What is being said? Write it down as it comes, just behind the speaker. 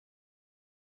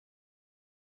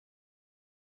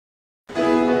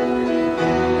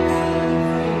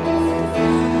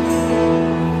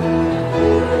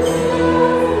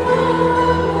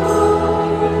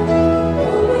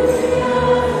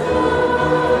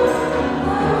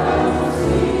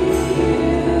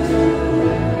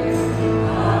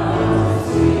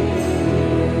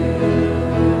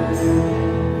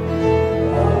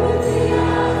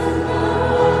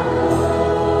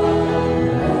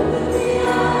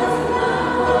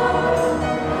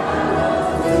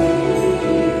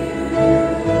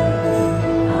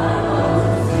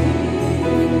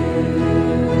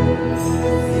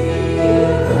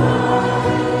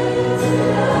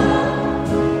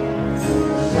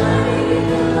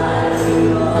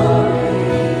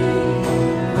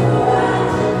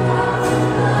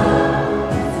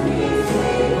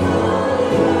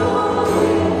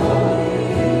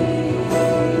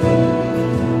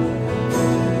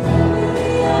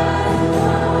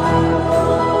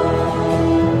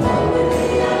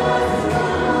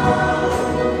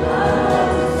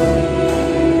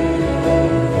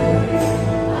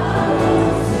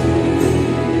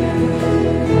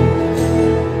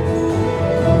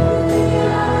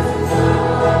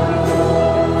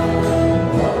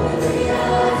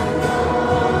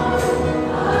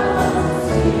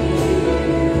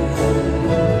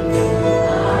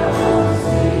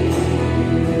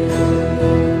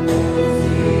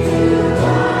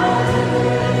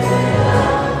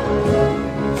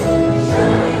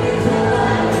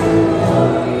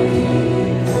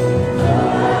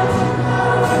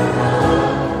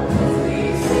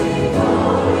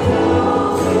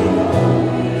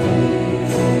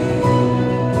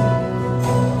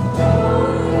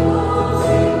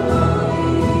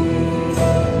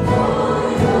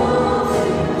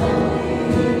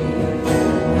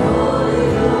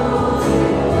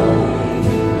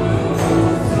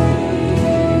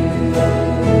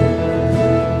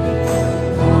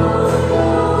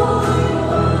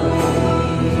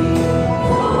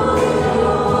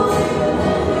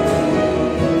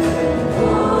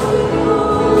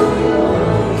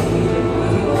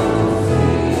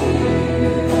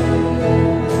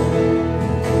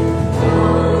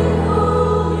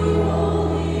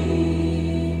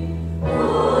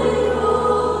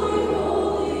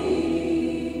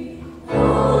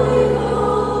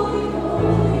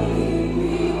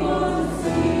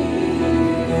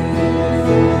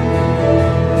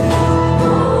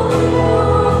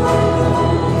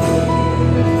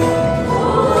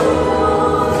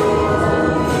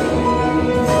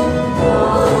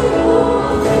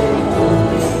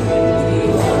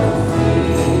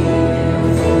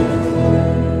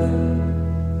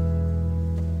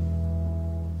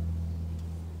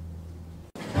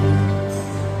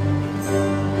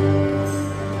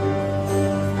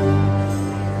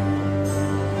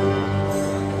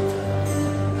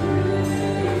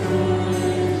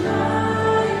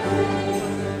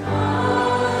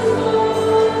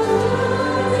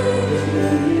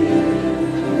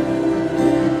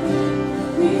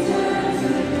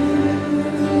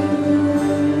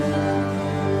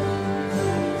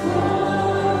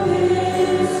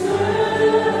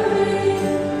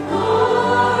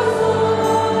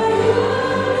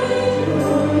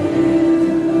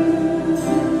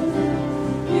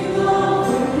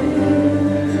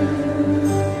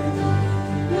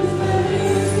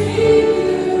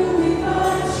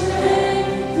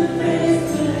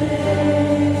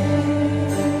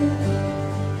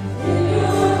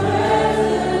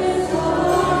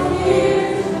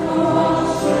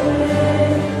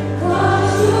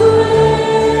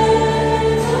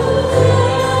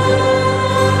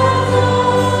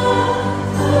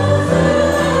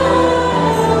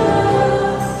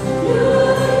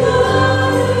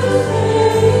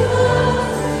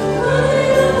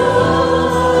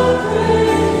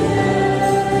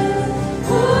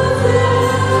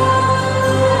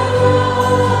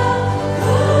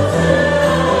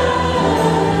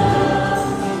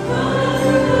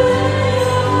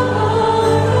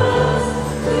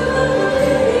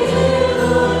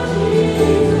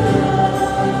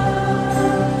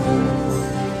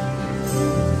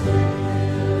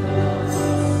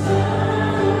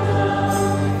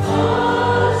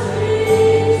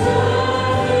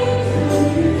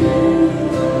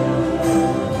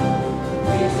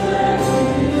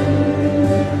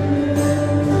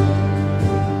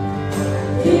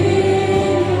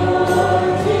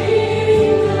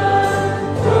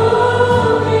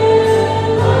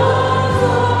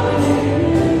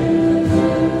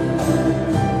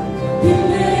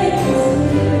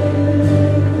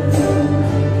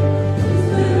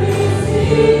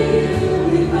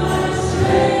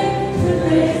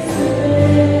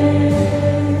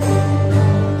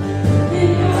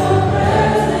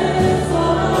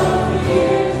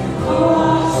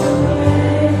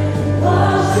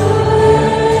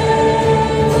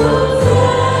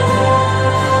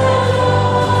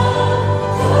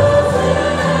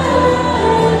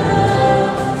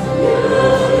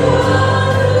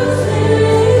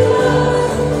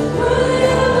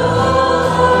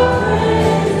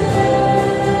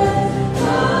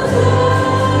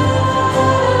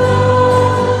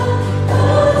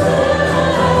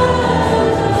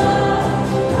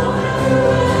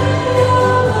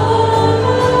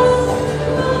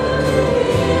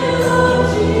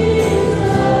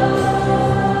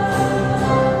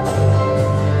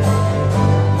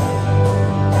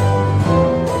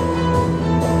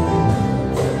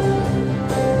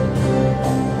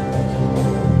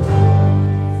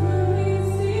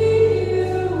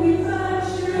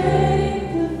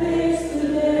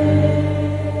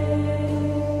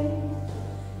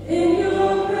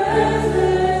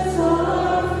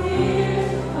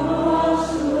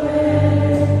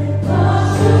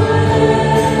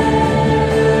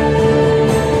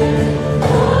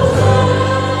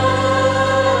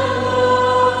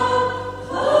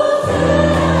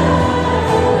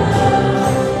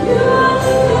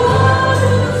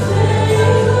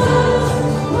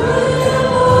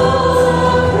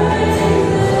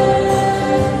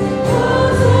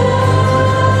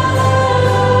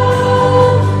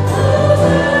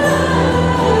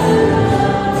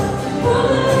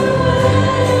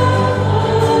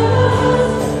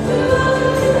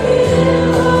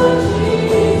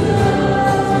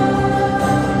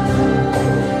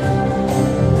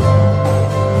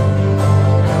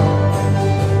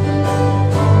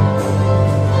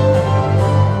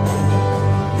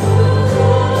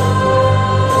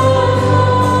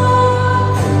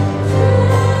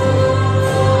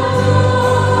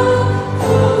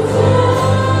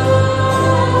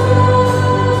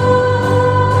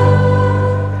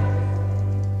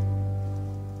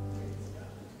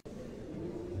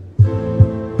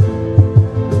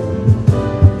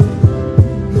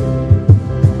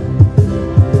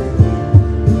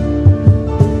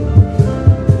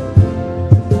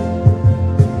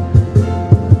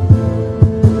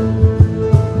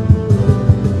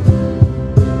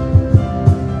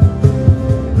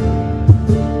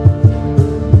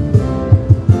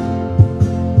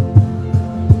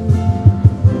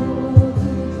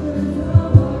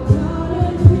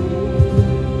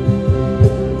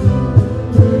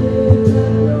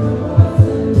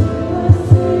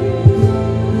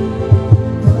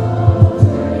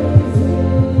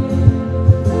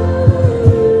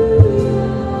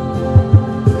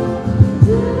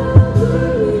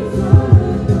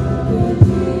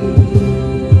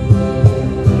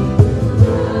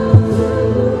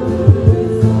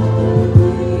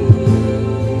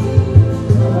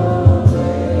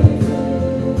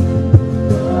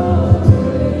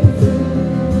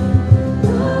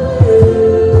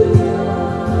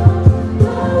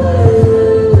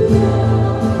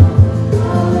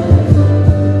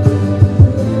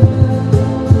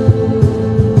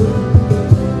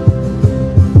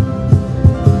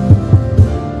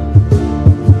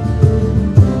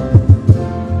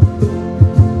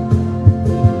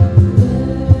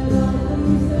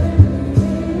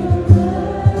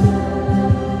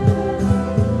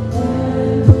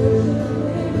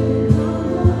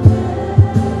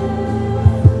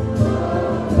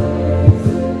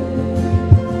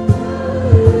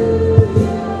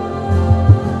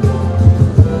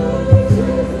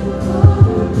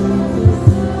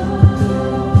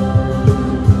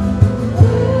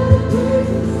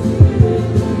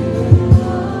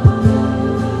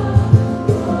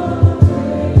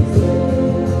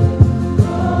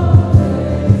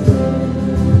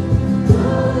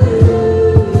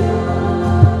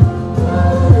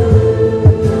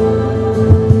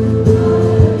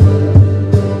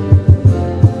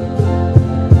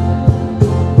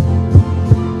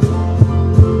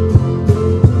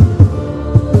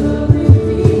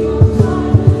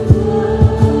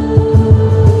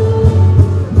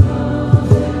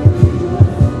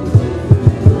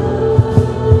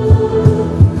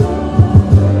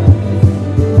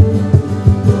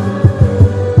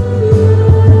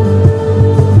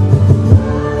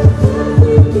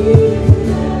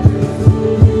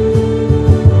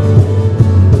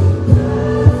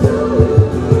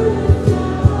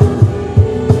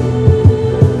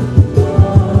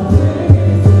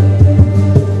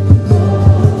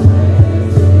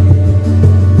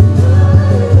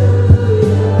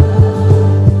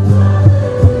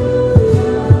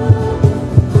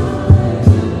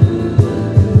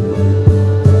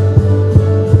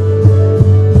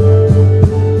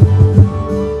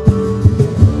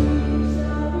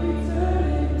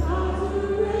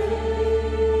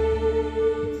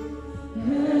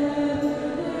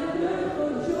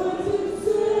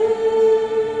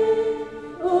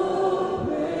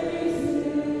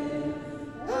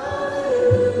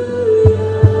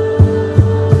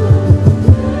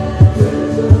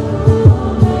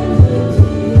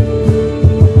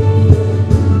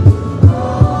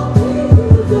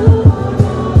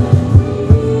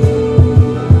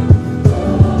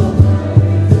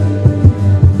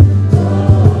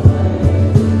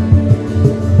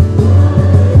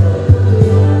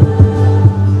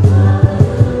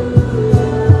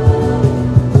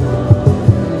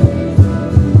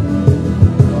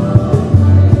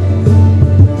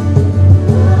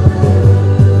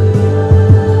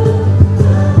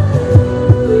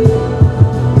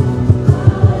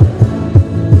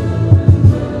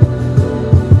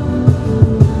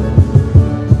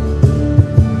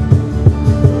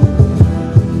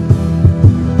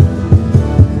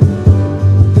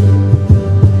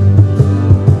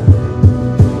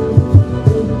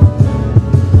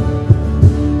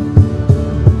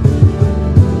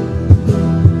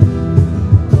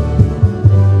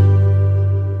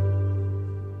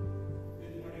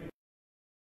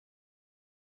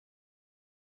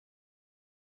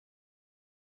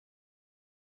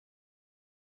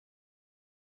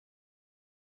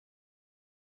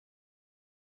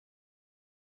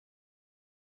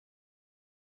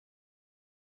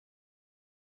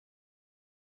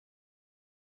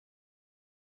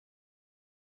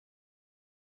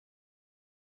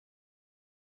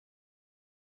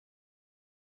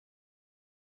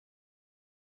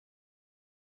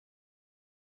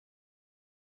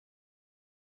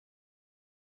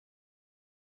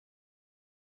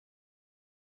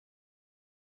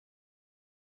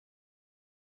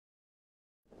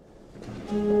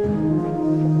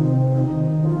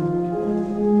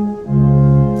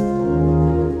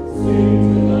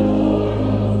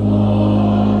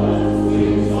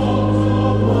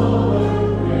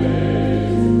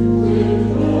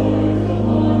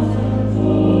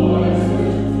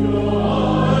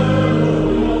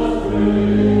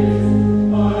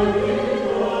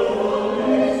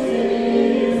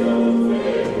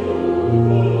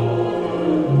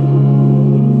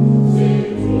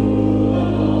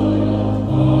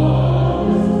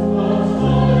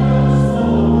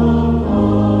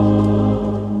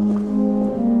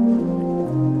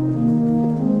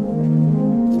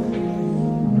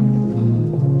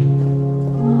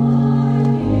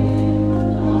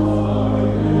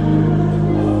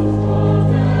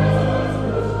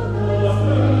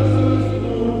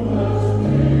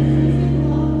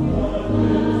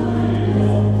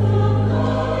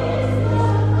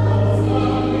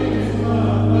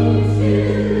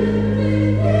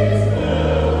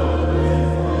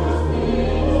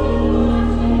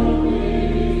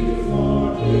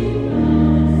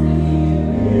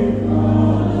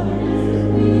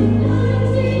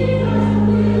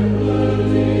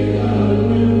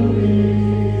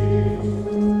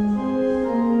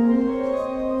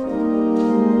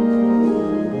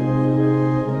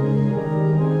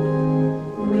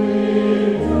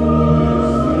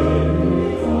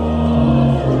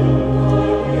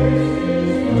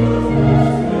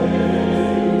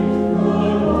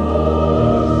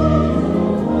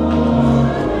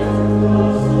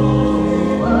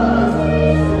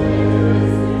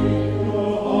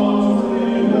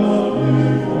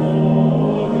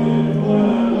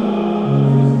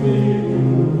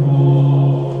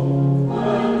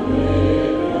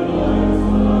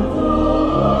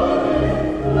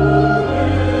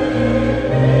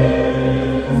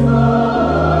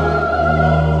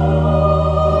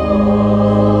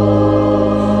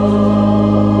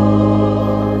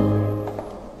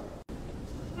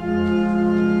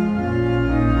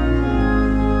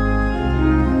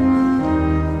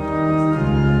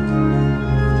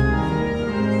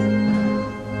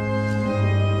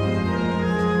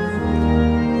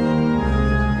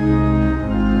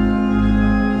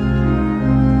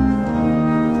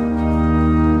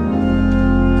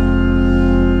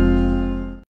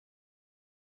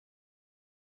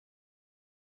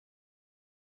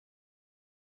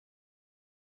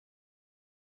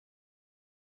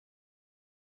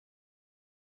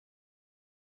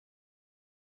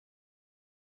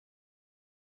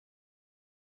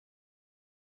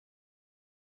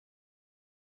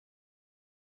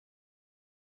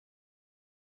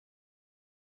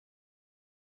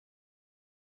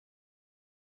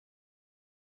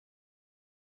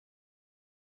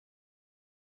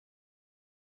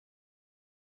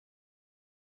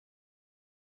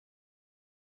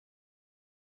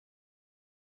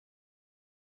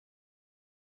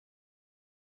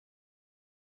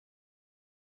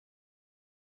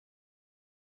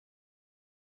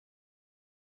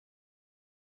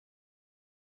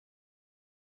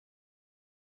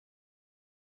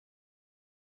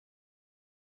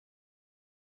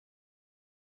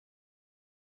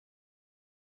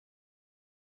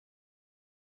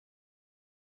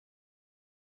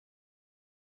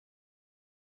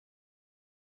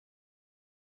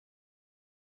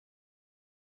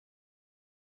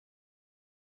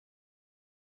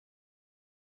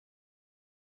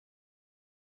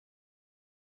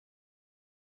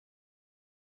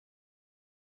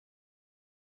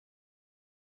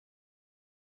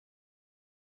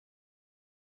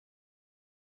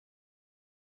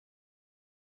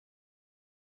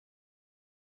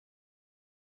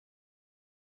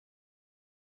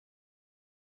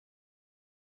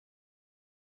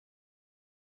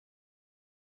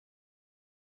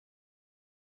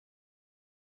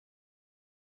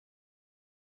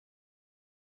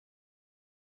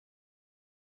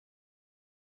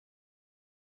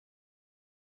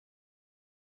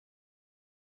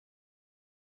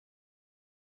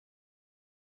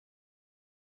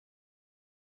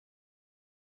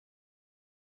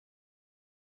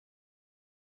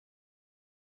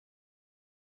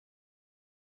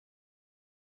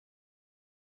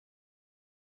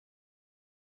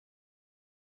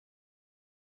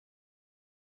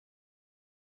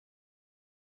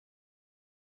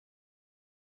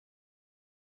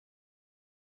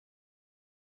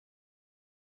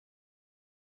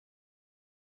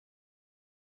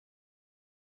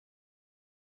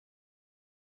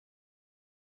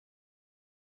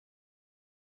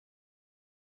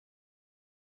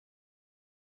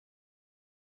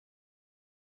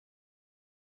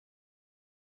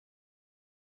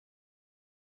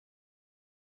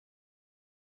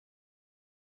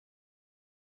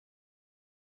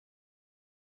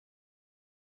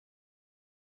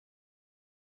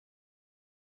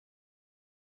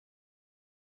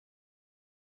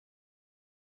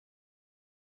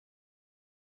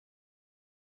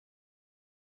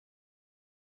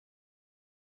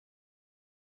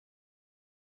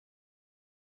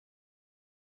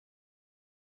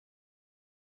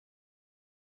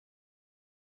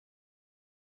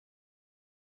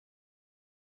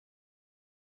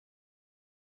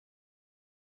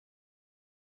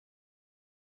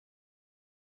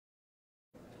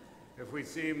If we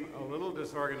seem a little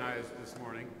disorganized this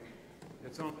morning,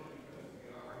 it's only because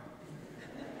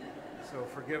we are. So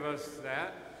forgive us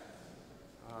that.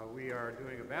 We are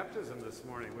doing a baptism this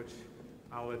morning, which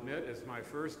I'll admit is my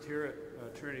first here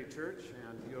at Trinity Church,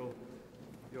 and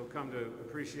you'll come to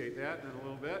appreciate that in a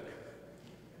little bit.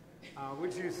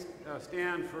 Would you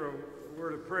stand for a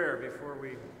word of prayer before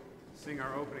we sing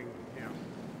our opening hymn?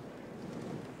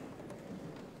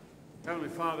 Heavenly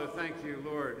Father, thank you,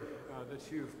 Lord,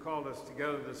 that you've called us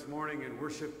together this morning in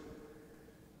worship.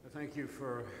 I thank you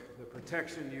for the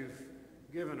protection you've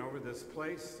given over this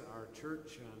place, our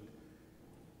church, and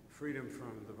freedom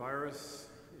from the virus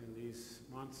in these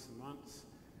months and months.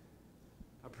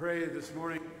 I pray this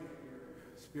morning your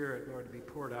Spirit, Lord, to be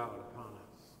poured out upon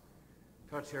us.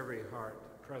 Touch every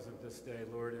heart present this day,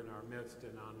 Lord, in our midst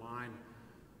and online.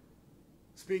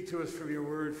 Speak to us from your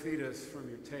word, feed us from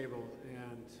your table,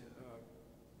 and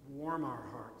warm our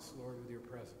hearts, Lord, with your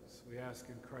presence. We ask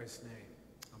in Christ's name.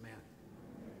 Amen.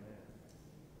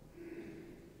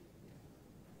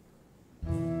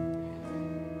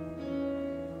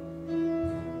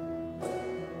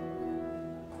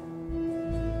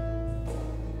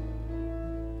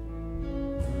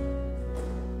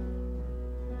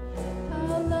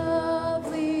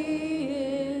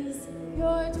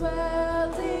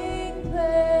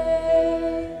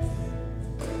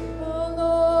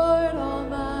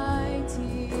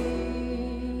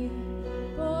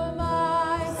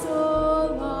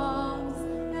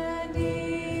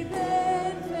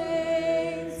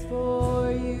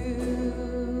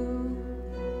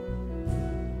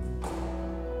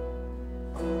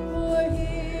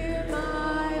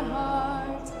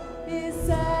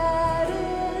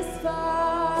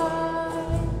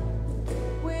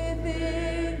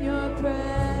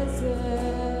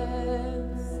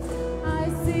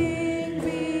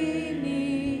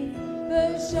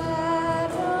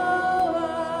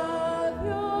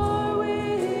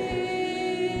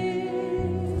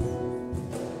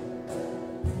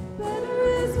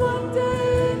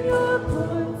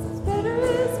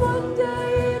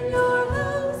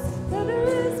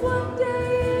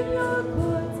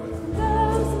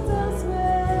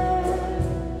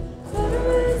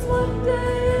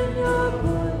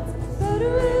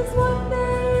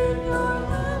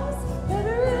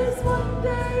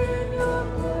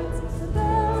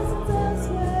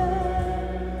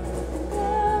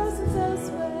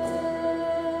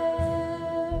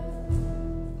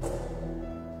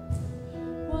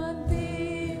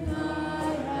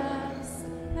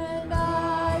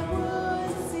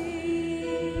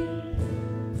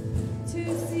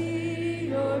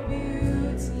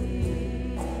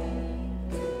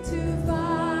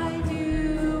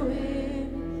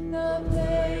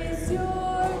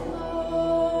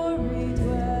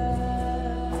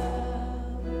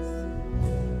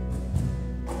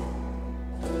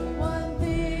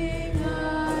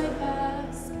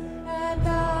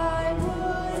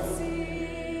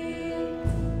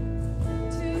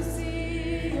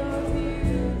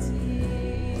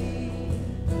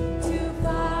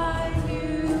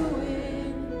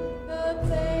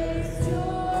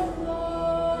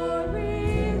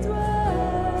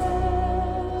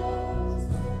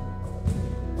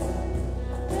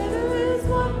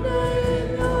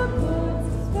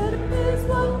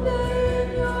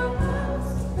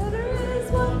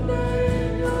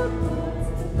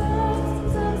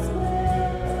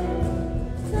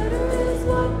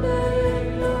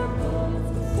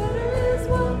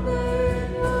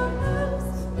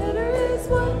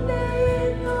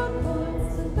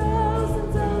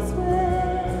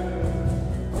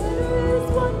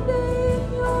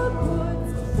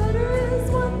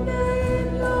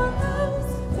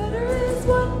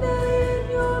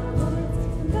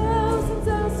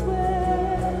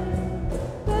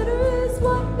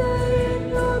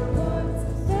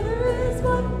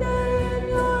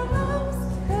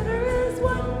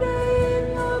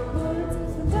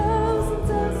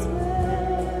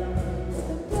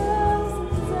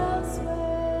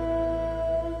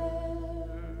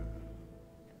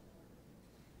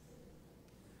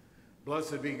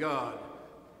 Blessed be God,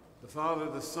 the Father,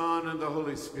 the Son, and the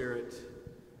Holy Spirit.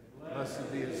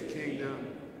 Blessed be his kingdom,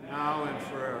 now and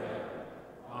forever.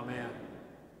 Amen.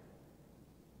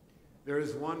 There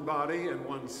is one body and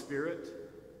one Spirit.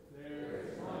 There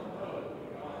is one hope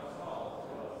that God calls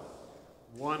to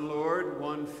us. One Lord,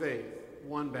 one faith,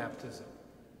 one baptism.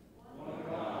 One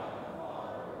God,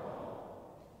 Father of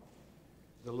all.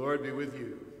 The Lord be with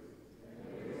you.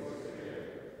 And with your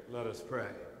spirit. Let us pray.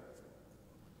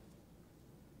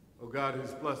 O God,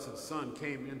 whose blessed Son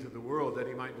came into the world that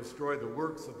he might destroy the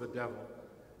works of the devil,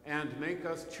 and make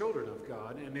us children of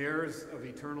God and heirs of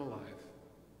eternal life.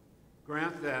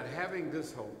 Grant that, having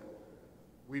this hope,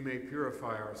 we may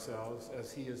purify ourselves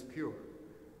as he is pure,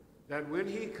 that when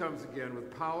he comes again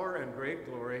with power and great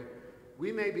glory,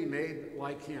 we may be made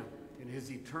like him in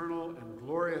his eternal and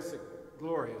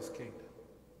glorious kingdom,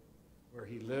 where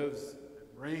he lives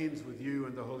and reigns with you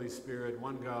and the Holy Spirit,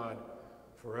 one God,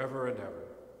 forever and ever.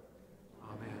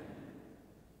 Amen.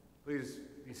 Please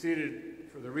be seated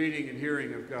for the reading and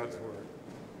hearing of God's word.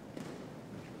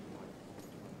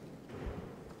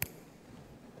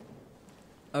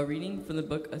 A reading from the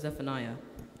book of Zephaniah,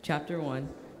 chapter 1,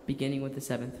 beginning with the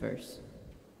 7th verse.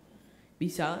 Be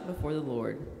silent before the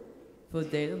Lord, for the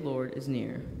day of the Lord is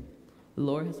near. The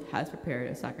Lord has prepared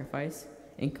a sacrifice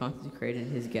and consecrated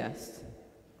his guests.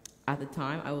 At the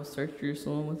time I will search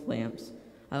Jerusalem with lamps.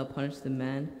 I will punish the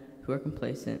men who are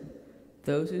complacent,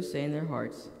 those who say in their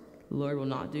hearts, the Lord will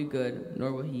not do good,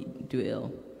 nor will he do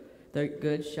ill. Their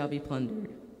goods shall be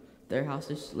plundered, their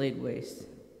houses laid waste.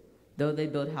 Though they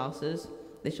build houses,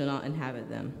 they shall not inhabit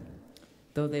them.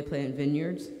 Though they plant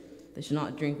vineyards, they shall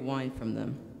not drink wine from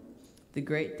them. The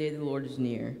great day of the Lord is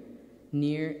near,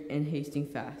 near and hasting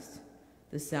fast.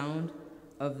 The sound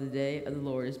of the day of the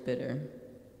Lord is bitter.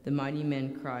 The mighty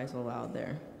man cries aloud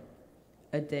there.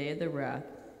 A day of the wrath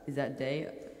is that day,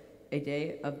 a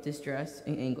day of distress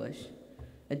and anguish,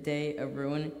 a day of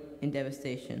ruin and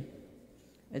devastation,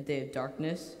 a day of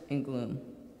darkness and gloom,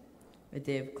 a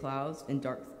day of clouds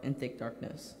and thick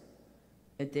darkness,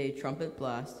 a day of trumpet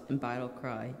blast and battle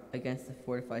cry against the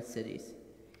fortified cities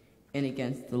and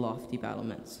against the lofty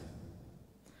battlements.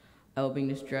 I will bring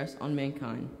distress on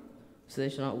mankind, so they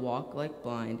shall not walk like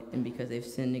blind, and because they have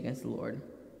sinned against the Lord.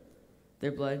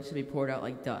 Their blood shall be poured out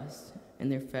like dust,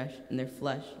 and their flesh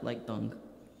like dung.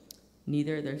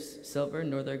 Neither their silver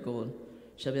nor their gold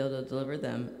shall be able to deliver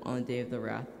them on the day of the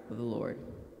wrath of the Lord.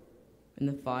 In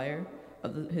the fire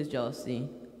of his jealousy,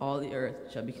 all the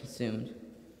earth shall be consumed.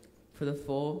 For the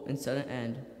full and sudden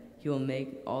end, he will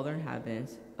make all the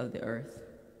inhabitants of the earth.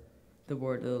 The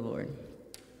word of the Lord.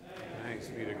 Thanks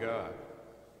be to God.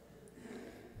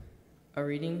 A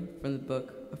reading from the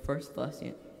book of 1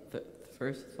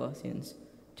 Thessalonians,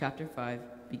 chapter 5,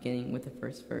 beginning with the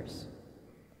first verse.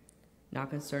 Now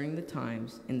concerning the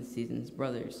times and the seasons,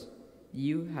 brothers,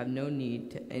 you have no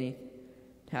need to anything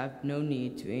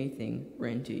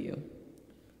written to you.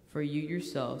 For you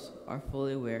yourselves are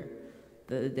fully aware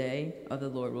that the day of the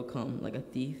Lord will come like a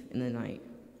thief in the night.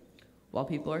 While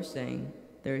people are saying,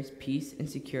 there is peace and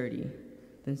security,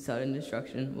 then sudden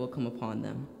destruction will come upon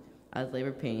them, as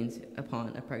labor pains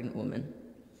upon a pregnant woman.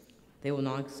 They will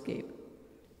not escape,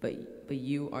 but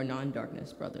you are not in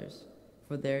darkness, brothers,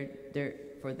 for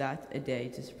that's a day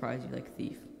to surprise you like a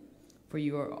thief. For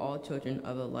you are all children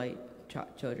of the light,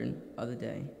 children of the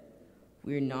day.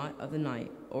 We are not of the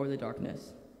night or the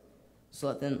darkness.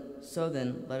 So then,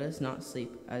 let us not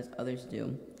sleep as others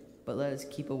do, but let us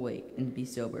keep awake and be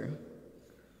sober.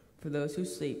 For those who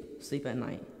sleep, sleep at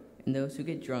night, and those who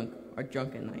get drunk are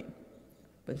drunk at night.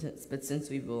 But since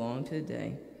we belong to the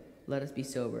day, let us be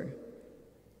sober,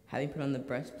 having put on the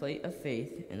breastplate of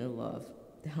faith and of love,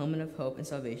 the helmet of hope and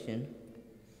salvation.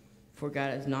 For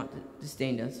God has not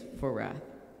disdained us for wrath,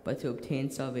 but to obtain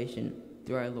salvation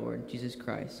through our Lord Jesus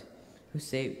Christ,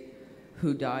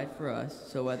 who died for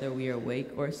us, so whether we are awake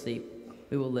or asleep,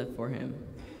 we will live for him.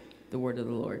 The word of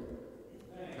the Lord.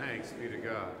 Thanks be to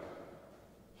God.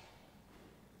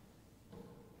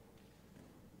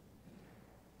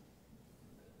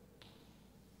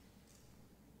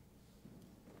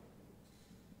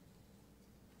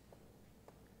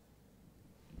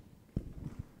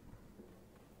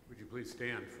 Would you please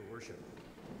stand for worship?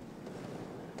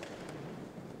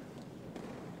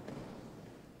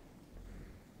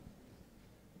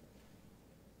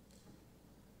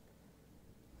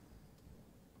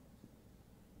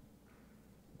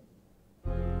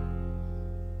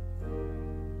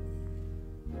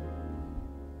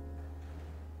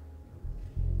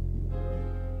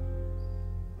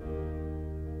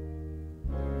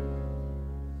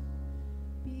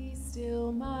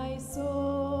 Still, my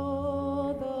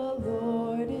soul, the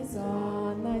Lord is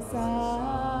on thy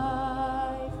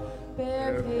side.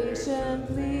 Bear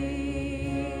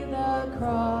patiently the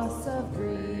cross of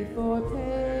grief or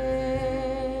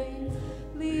pain.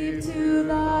 Leave to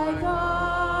thy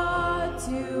God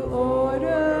to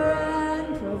order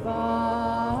and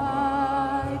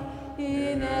provide.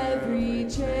 In every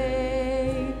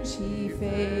change, he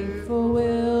faithful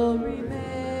will remain.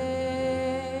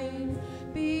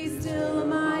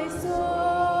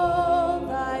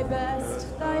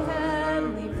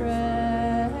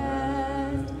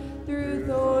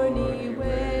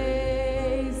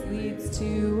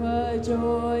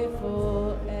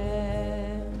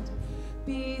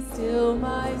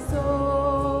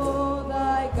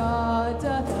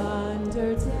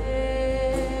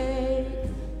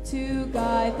 to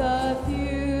guide the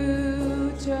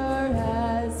future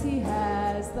as he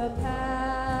has the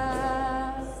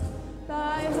past.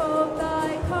 Thy hope,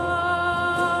 thy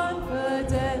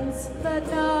confidence, let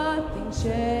nothing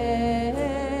shake.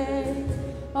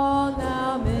 All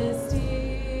now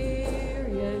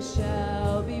mysterious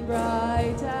shall be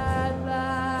bright at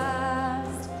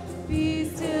last. Be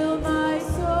still, my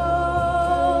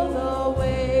soul, the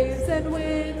waves and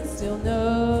winds still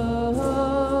know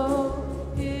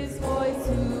his voice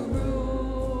who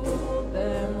ruled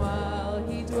them while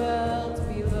he dwelt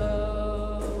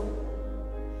below.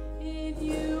 In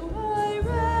you I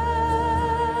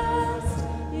rest,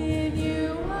 in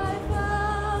you I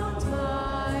found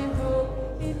my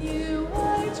hope, in you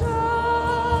I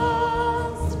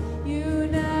trust. You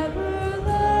never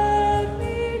let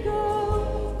me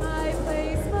go. I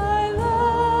place my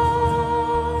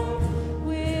life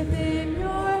within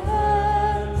your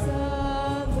hands alone.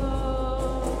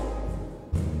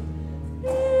 Be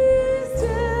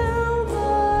still,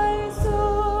 my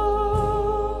soul.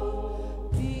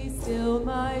 Be still,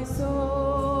 my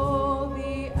soul.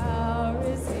 The hour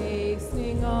is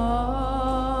hastening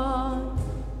on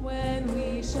when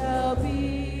we shall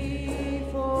be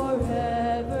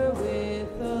forever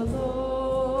with the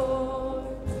Lord.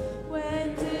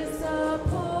 When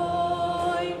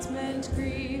disappointment,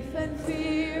 grief, and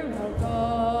fear are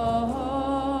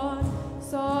gone,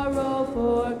 sorrow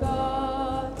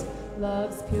forgot,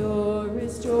 love's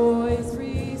purest joys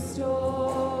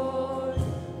restored.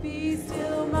 Be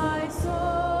still, my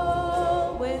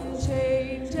soul, when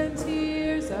change and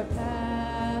tears are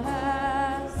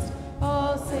past.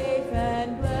 All safe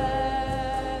and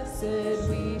blessed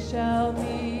we shall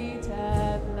meet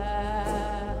at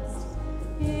last.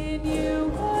 In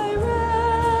you I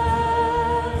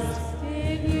rest,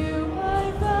 in you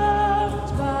I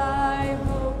found my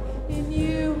hope, in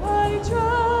you I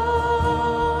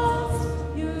trust.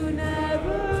 You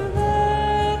never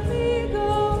let me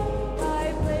go.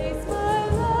 I place my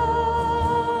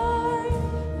life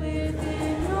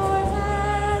within your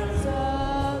hands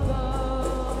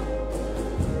alone.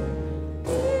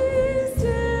 Be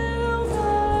still,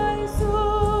 my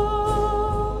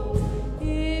soul.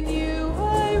 In you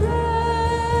I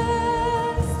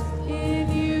rest, in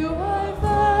you I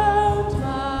found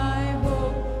my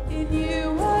hope, in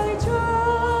you I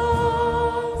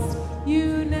trust.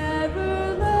 You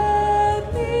never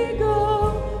let me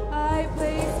go. I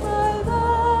place my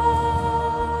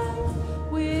life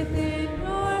within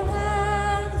your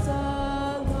hands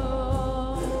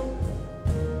alone.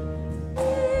 Be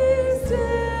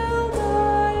still,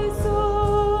 my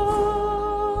soul.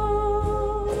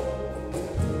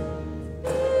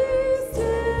 Be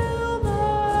still,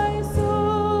 my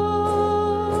soul.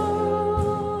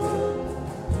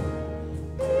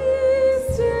 Be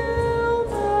still,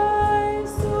 my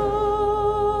soul.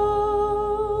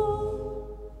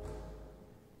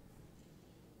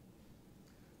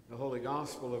 The Holy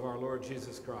Gospel of our Lord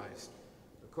Jesus Christ,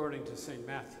 according to St.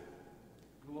 Matthew.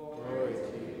 Glory to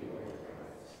you, Lord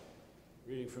Christ.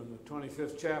 Reading from the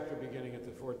 25th chapter, beginning at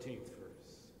the 14th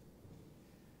verse.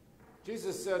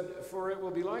 Jesus said, "For it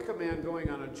will be like a man going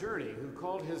on a journey who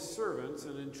called his servants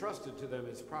and entrusted to them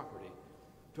his property.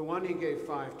 To one he gave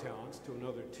 5 talents, to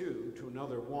another 2, to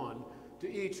another 1, to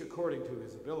each according to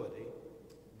his ability.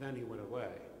 Then he went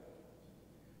away.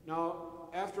 Now,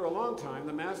 after a long time,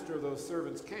 the master of those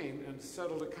servants came and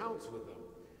settled accounts with them.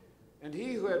 And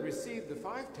he who had received the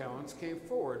 5 talents came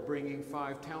forward, bringing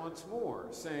 5 talents more,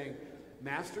 saying,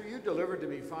 'Master, you delivered to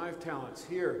me 5 talents.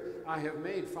 Here, I have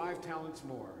made 5 talents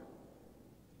more.'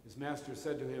 His master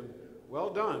said to him, 'Well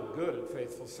done, good and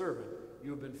faithful servant.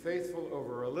 You have been faithful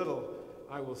over a little.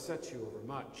 I will set you over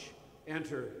much.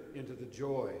 Enter into the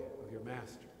joy of your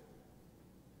master.'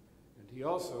 And he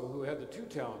also, who had the 2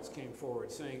 talents, came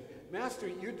forward, saying, 'Master,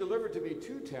 you delivered to me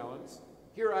 2 talents.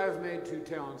 Here I have made 2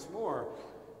 talents more.'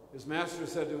 His master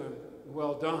said to him,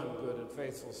 'Well done, good and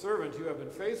faithful servant. You have been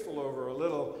faithful over a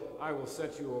little. I will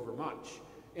set you over much.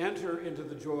 Enter into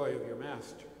the joy of your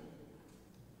master.'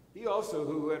 He also,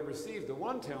 who had received the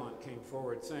 1 talent, came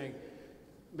forward, saying,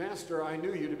 'Master, I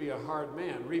knew you to be a hard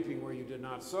man, reaping where you did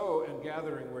not sow and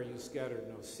gathering where you scattered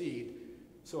no seed.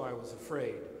 So I was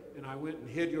afraid, and I went and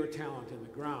hid your talent in the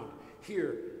ground.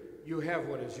 Here, you have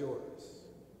what is yours.'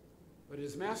 But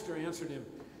his master answered him,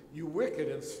 'You wicked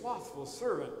and slothful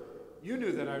servant, you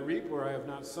knew that I reap where I have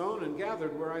not sown and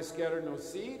gathered where I scattered no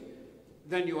seed.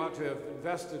 Then you ought to have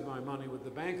invested my money with the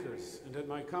bankers, and at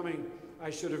my coming I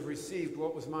should have received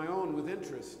what was my own with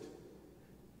interest.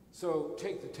 So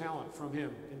take the talent from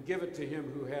him and give it to him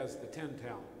who has the 10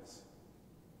 talents.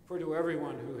 For to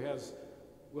everyone who has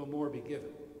will more be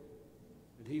given,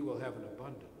 and he will have an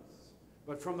abundance.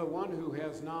 But from the one who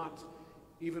has not,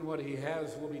 even what he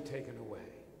has will be taken away.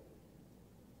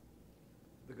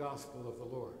 The gospel of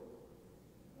the Lord.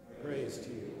 Praise to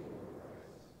you.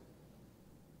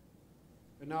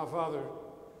 And now, Father,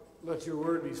 let your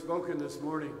word be spoken this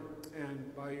morning,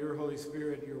 and by your Holy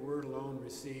Spirit, your word alone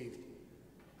received.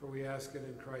 For we ask it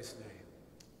in Christ's name.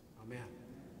 Amen.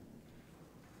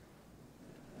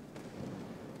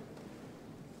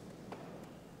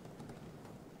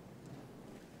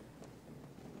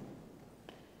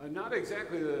 Not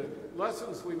exactly the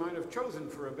lessons we might have chosen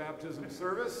for a baptism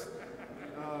service.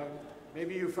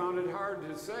 Maybe you found it hard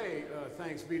to say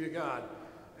thanks be to God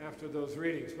after those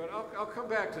readings, but I'll come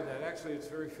back to that. Actually, it's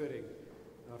very fitting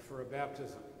for a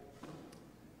baptism.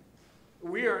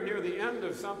 We are near the end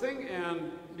of something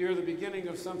and near the beginning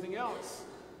of something else.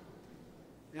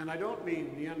 And I don't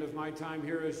mean the end of my time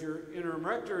here as your interim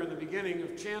rector and the beginning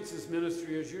of Chance's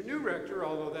ministry as your new rector,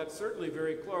 although that's certainly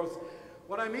very close.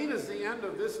 What I mean is the end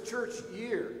of this church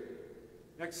year.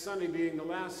 Next Sunday being the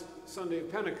last Sunday of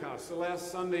Pentecost, the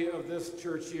last Sunday of this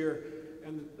church year,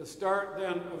 and the start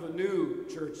then of a new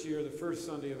church year, the first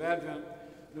Sunday of Advent,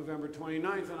 November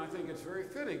 29th. And I think it's very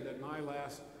fitting that my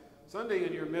last Sunday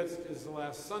in your midst is the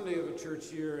last Sunday of a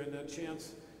church year, and that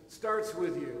Chance starts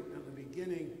with you at the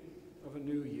beginning of a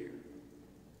new year.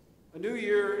 A new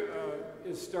year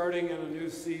is starting in a new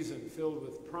season filled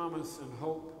with promise and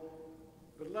hope.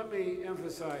 But let me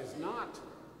emphasize, not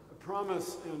a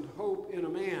promise and hope in a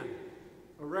man,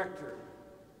 a rector,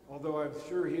 although I'm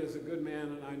sure he is a good man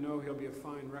and I know he'll be a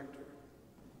fine rector,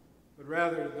 but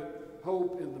rather the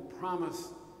hope in the promise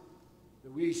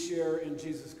that we share in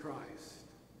Jesus Christ,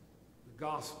 the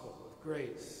gospel of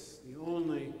grace, the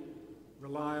only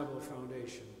reliable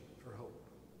foundation for hope.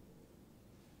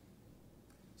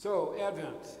 So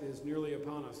Advent is nearly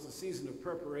upon us, the season of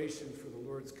preparation for the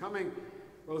Lord's coming,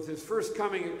 both his first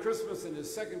coming at Christmas and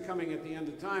his second coming at the end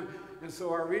of time. And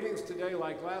so our readings today,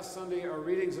 like last Sunday, are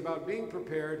readings about being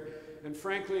prepared. And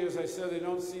frankly, as I said, they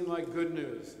don't seem like good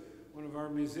news. One of our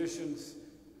musicians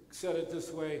said it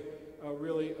this way,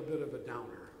 really a bit of a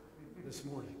downer this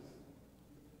morning.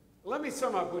 Let me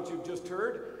sum up what you've just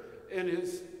heard.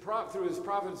 Through his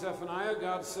prophet Zephaniah,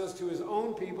 God says to his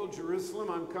own people, Jerusalem,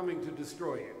 I'm coming to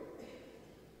destroy you.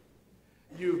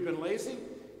 You've been lazy.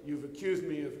 You've accused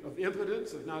me of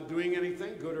impotence, of not doing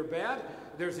anything, good or bad.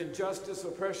 There's injustice,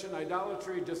 oppression,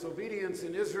 idolatry, disobedience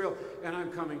in Israel, and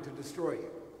I'm coming to destroy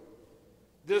you.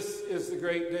 This is the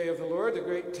great day of the Lord, the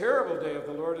great terrible day of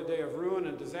the Lord, a day of ruin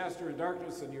and disaster and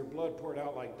darkness, and your blood poured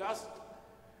out like dust.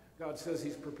 God says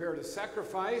he's prepared a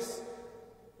sacrifice.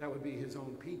 That would be his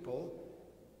own people.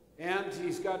 And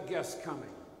he's got guests coming.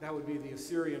 That would be the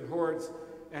Assyrian hordes.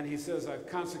 And he says, I've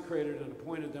consecrated and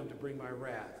appointed them to bring my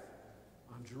wrath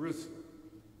on Jerusalem.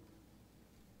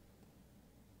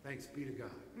 Thanks be to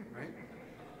God, right?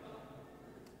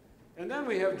 And then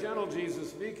we have gentle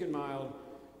Jesus, meek and mild,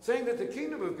 saying that the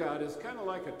kingdom of God is kind of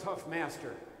like a tough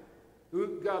master,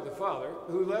 God the Father,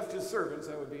 who left his servants,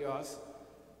 that would be us,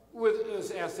 with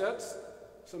his assets,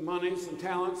 some money, some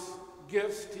talents,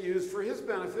 gifts to use for his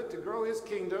benefit, to grow his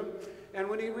kingdom. And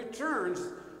when he returns,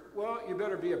 well, you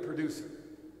better be a producer.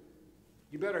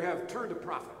 You better have turned a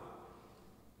profit,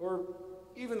 or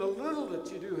even the little that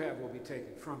you do have will be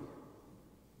taken from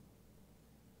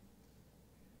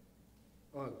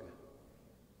you. Ugh.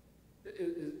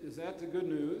 Is that the good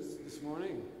news this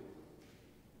morning?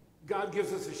 God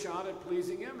gives us a shot at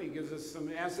pleasing him. He gives us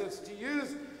some assets to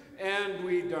use, and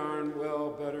we darn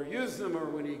well better use them, or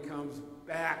when he comes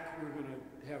back, we're going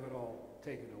to have it all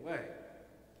taken away.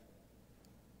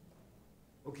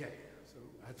 Okay, so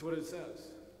that's what it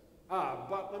says.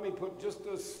 But let me put just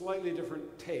a slightly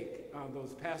different take on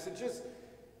those passages.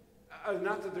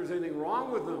 Not that there's anything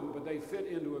wrong with them, but they fit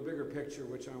into a bigger picture,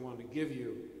 which I want to give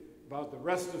you about the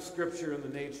rest of Scripture and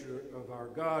the nature of our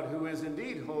God, who is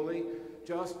indeed holy,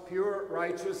 just, pure,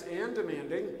 righteous, and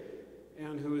demanding,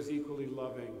 and who is equally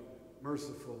loving,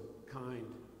 merciful, kind,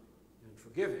 and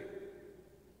forgiving.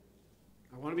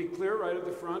 I want to be clear right at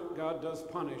the front, God does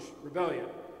punish rebellion.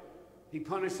 He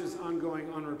punishes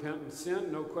ongoing unrepentant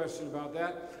sin, no question about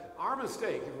that. Our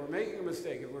mistake, if we're making a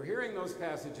mistake, if we're hearing those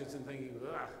passages and thinking,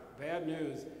 ugh, bad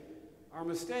news, our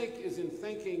mistake is in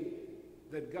thinking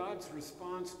that God's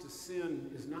response to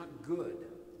sin is not good.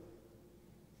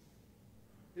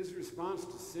 His response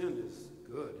to sin is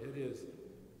good. It is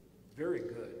very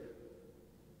good.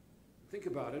 Think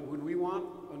about it. Would we want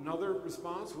another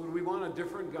response? Would we want a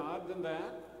different God than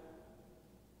that?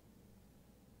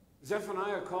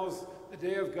 Zephaniah calls the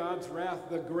day of God's wrath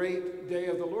the great day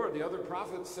of the Lord. The other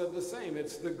prophets said the same.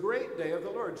 It's the great day of the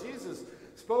Lord. Jesus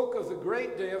spoke of the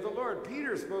great day of the Lord.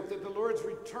 Peter spoke that the Lord's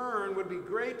return would be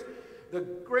great, the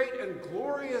great and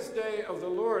glorious day of the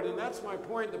Lord. And that's my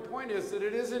point. The point is that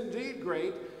it is indeed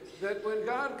great that when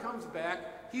God comes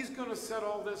back, he's going to set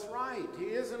all this right. He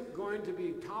isn't going to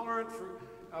be tolerant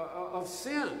of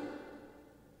sin.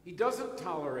 He doesn't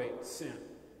tolerate sin.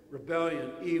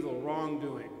 Rebellion, evil,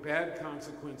 wrongdoing, bad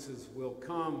consequences will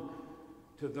come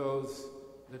to those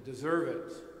that deserve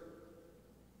it.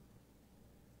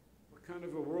 What kind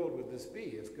of a world would this be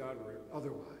if God were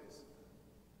otherwise?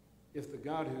 If the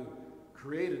God who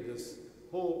created this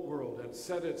whole world and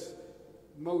set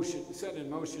in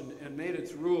motion and made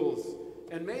its rules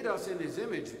and made us in his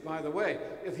image, by the way,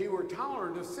 if he were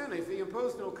tolerant of sin, if he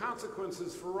imposed no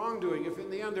consequences for wrongdoing, if in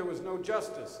the end there was no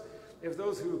justice, if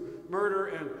those who murder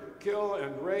and kill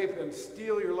and rape and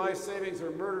steal your life savings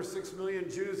or murder 6 million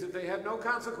Jews, if they had no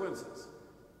consequences,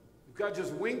 if God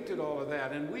just winked at all of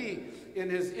that, and we, in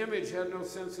his image, had no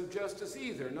sense of justice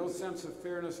either, no sense of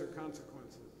fairness or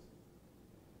consequences,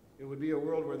 it would be a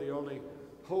world where the only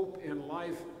hope in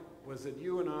life was that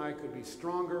you and I could be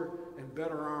stronger and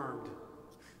better armed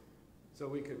so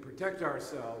we could protect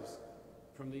ourselves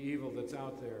from the evil that's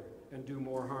out there and do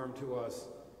more harm to us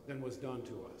than was done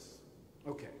to us.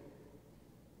 Okay.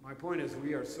 My point is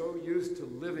we are so used to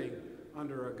living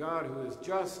under a God who is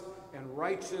just and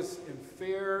righteous and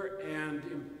fair and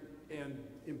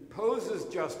imposes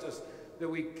justice that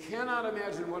we cannot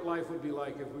imagine what life would be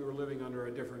like if we were living under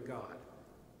a different God.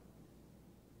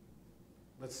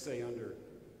 Let's say under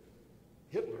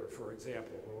Hitler, for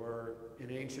example, or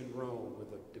in ancient Rome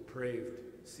with a depraved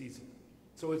Caesar.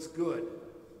 So it's good.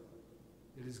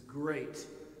 It is great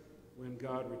when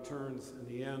God returns. In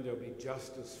the end, there'll be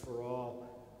justice for all.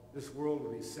 This world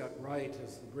will be set right,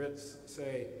 as the Brits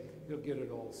say. He'll get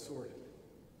it all sorted.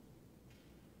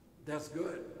 That's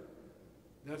good.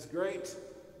 That's great.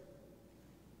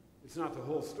 It's not the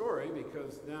whole story,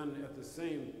 because then at the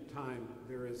same time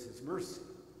there is his mercy.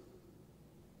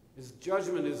 His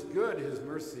judgment is good, his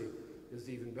mercy is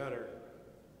even better.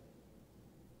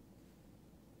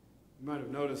 You might have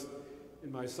noticed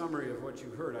in my summary of what you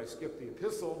heard, I skipped the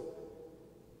epistle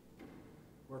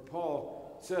where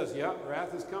Paul says, yeah,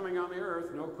 wrath is coming on the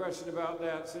earth, no question about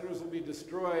that. Sinners will be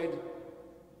destroyed.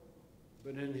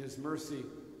 But in his mercy,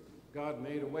 God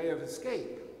made a way of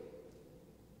escape,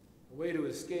 a way to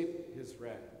escape his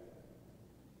wrath.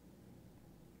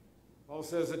 Paul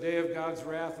says the day of God's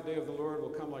wrath, the day of the Lord, will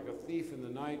come like a thief in the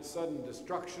night. Sudden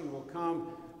destruction will come,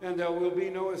 and there will be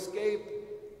no escape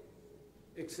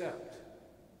except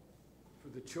for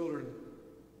the children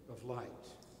of light.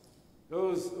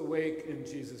 Those awake in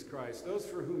Jesus Christ, those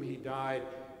for whom he died,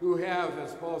 who have,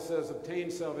 as Paul says,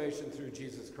 obtained salvation through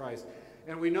Jesus Christ.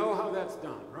 And we know how that's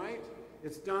done, right?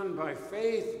 It's done by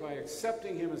faith, by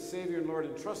accepting him as Savior and Lord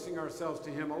and trusting ourselves to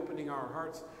him, opening our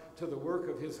hearts to the work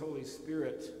of his Holy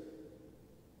Spirit.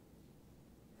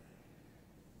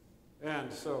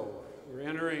 And so we're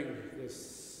entering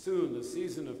soon the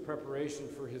season of preparation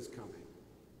for his coming.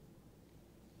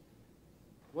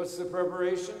 What's the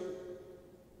preparation?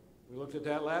 We looked at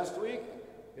that last week.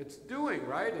 It's doing,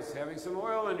 right? It's having some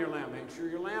oil in your lamp. Make sure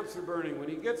your lamps are burning when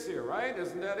he gets here, right?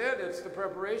 Isn't that it? It's the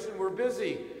preparation. We're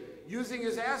busy using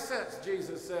his assets,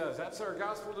 Jesus says. That's our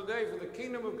gospel today for the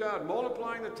kingdom of God,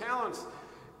 multiplying the talents.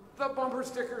 The bumper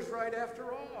sticker's right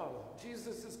after all.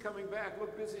 Jesus is coming back.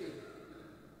 Look busy.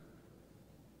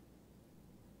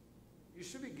 You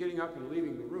should be getting up and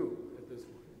leaving the room at this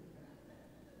point.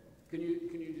 Can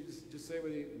you just say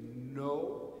with me,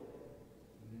 no,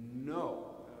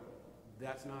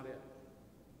 that's not it.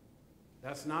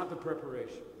 That's not the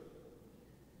preparation.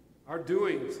 Our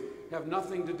doings have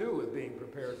nothing to do with being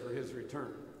prepared for his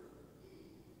return.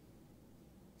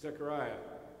 Zechariah,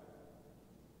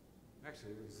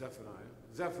 actually it was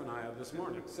Zephaniah this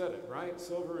morning said it, right?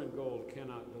 Silver and gold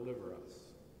cannot deliver us.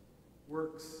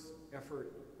 Works,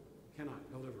 effort cannot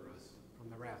deliver us from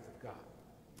the wrath of God.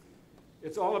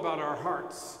 It's all about our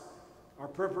hearts. Our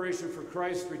preparation for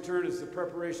Christ's return is the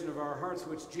preparation of our hearts,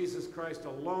 which Jesus Christ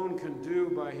alone can do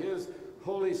by his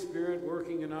Holy Spirit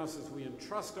working in us as we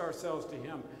entrust ourselves to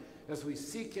him, as we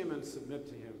seek him and submit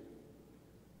to him.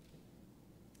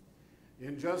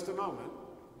 In just a moment,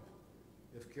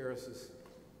 if Karis is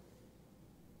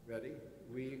ready,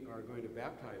 we are going to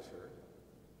baptize her.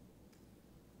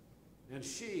 And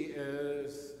she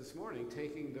is, this morning,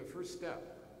 taking the first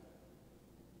step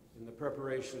in the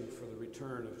preparation for the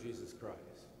return of Jesus Christ.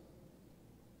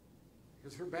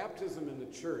 Because her baptism in the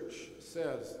church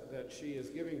says that she is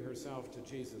giving herself to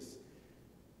Jesus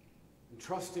and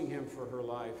trusting him for her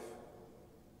life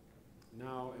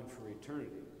now and for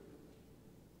eternity.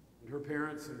 And her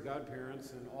parents and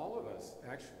godparents and all of us,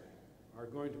 actually, are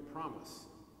going to promise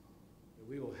that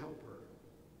we will help her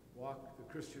walk the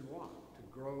Christian walk, to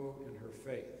grow in her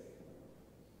faith,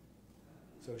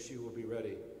 so she will be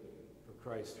ready for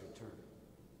Christ's return.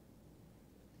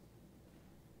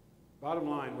 Bottom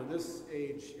line, when this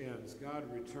age ends, God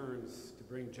returns to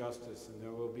bring justice, and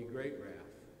there will be great wrath,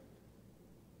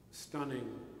 stunning,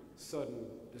 sudden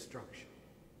destruction.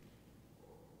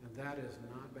 And that is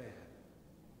not bad.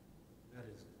 That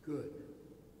is good,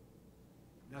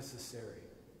 necessary,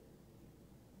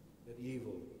 that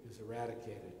evil is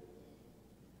eradicated.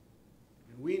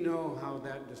 And we know how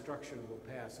that destruction will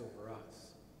pass over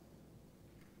us,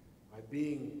 by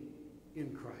being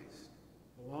in Christ,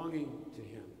 belonging to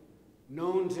him,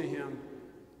 known to him,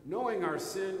 knowing our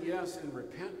sin, yes, and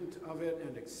repentant of it,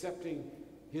 and accepting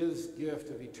his gift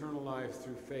of eternal life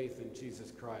through faith in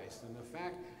Jesus Christ. And the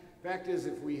fact is,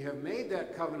 if we have made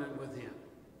that covenant with him,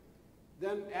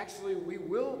 then actually we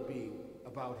will be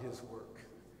about his work.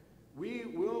 We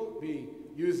will be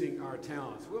using our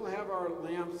talents. We'll have our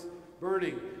lamps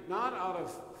burning, not out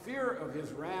of fear of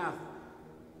his wrath,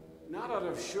 not out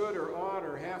of should or ought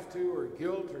or have to or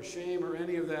guilt or shame or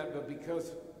any of that, but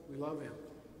because we love him.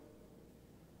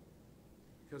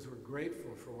 Because we're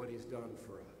grateful for what he's done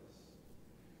for us.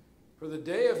 For the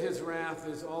day of his wrath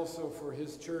is also for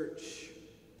his church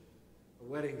a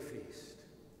wedding feast,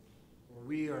 where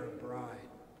we are a bride,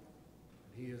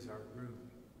 and he is our groom.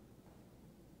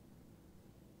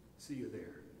 See you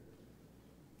there.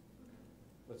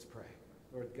 Let's pray.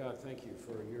 Lord God, thank you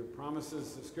for your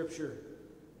promises of Scripture.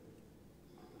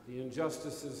 The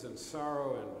injustices and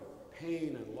sorrow and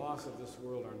pain and loss of this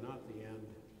world are not the end.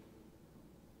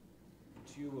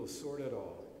 But you will sort it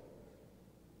all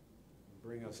and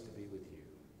bring us to be with you.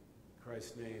 In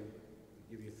Christ's name,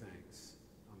 we give you thanks.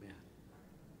 Amen.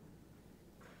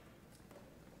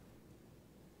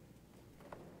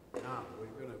 Now, we're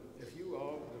going to, if you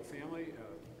all, the family,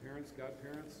 parents,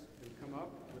 godparents, can come up,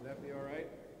 would that be all right?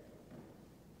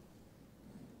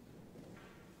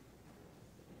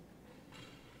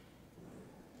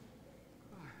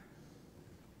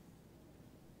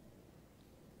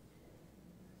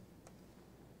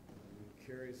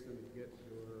 Carrie's going to get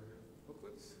your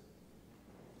booklets.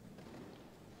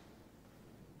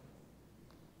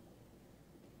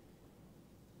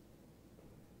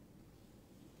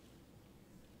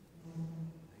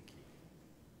 Thank you.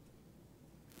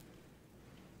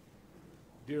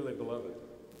 Dearly beloved,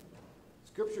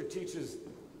 Scripture teaches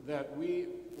that we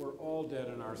were all dead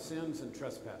in our sins and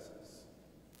trespasses.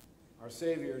 Our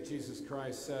Savior, Jesus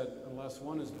Christ, said, unless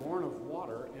one is born of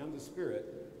water and the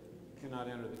Spirit, cannot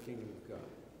enter the kingdom of God.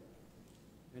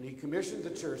 And he commissioned the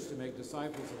church to make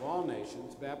disciples of all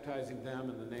nations, baptizing them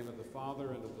in the name of the Father,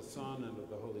 and of the Son, and of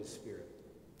the Holy Spirit.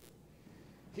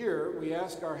 Here we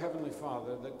ask our Heavenly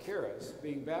Father that Charis,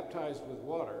 being baptized with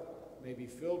water, may be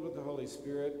filled with the Holy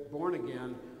Spirit, born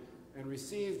again, and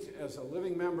received as a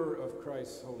living member of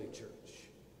Christ's holy church.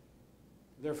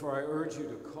 Therefore I urge you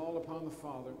to call upon the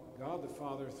Father, God the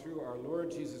Father, through our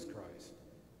Lord Jesus Christ,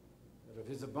 that of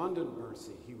his abundant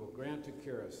mercy he will grant to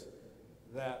Charis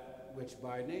that which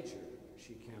by nature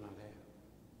she cannot have.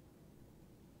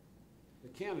 The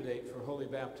candidate for holy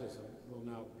baptism will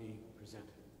now be presented.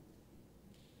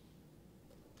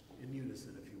 In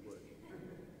unison, if you would.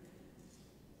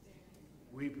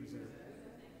 We present.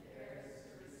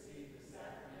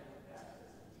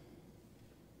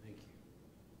 Thank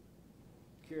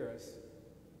you. Charis,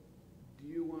 do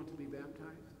you want to be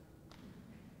baptized?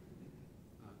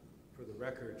 For the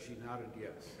record, she nodded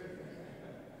yes.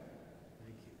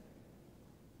 Thank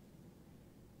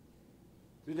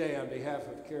you. Today, on behalf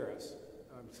of Charis,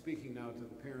 I'm speaking now to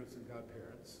the parents and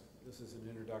godparents. This is an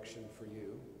introduction for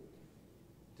you.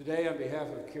 Today, on behalf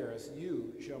of Charis,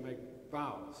 you shall make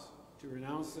vows to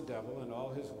renounce the devil and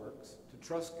all his works, to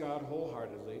trust God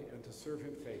wholeheartedly, and to serve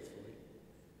him faithfully.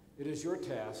 It is your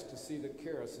task to see that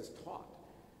Charis is taught,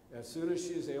 as soon as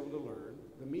she is able to learn,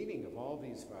 the meaning of all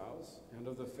these vows and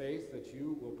of the faith that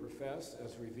you will profess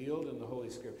as revealed in the Holy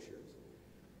Scriptures.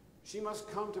 She must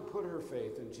come to put her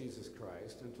faith in Jesus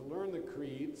Christ and to learn the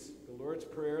creeds, the Lord's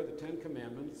Prayer, the Ten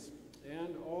Commandments,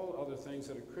 and all other things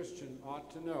that a Christian ought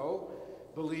to know,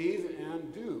 believe,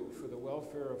 and do for the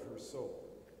welfare of her soul.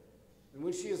 And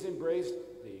when she has embraced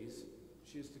these,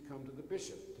 she is to come to the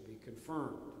bishop to be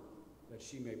confirmed, that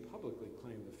she may publicly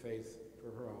claim the faith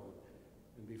for her own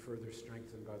and be further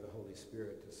strengthened by the Holy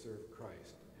Spirit to serve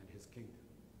Christ and his kingdom.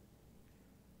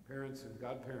 Parents and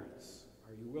godparents,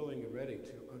 are you willing and ready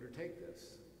to undertake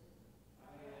this?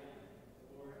 I am.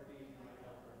 The Lord be my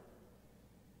helper.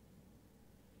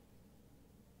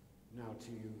 Now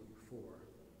to you four.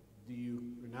 Do you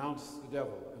renounce the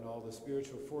devil and all the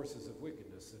spiritual forces of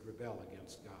wickedness that rebel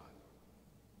against God?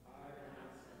 I renounce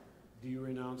them. Do you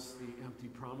renounce the empty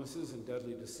promises and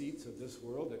deadly deceits of this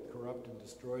world that corrupt and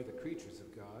destroy the creatures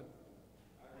of God?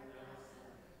 I renounce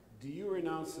them. Do you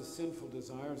renounce the sinful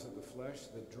desires of the flesh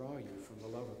that draw you from the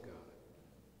love of God?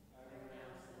 I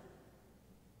renounce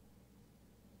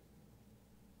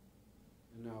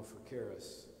them. And now for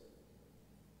Charis.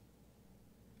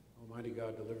 Almighty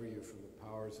God, deliver you from the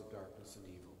powers of darkness and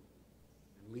evil,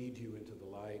 and lead you into the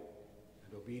light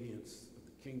and obedience of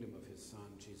the kingdom of his Son,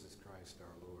 Jesus Christ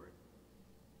our Lord.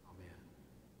 Amen.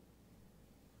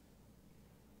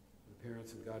 The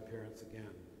parents and godparents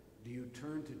again, do you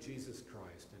turn to Jesus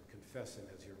Christ and confess him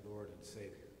as your Lord and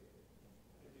Savior?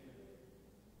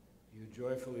 Do you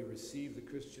joyfully receive the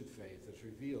Christian faith as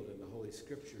revealed in the Holy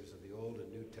Scriptures of the Old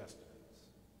and New Testaments?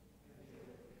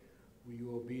 Will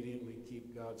you obediently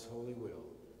keep God's holy will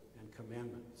and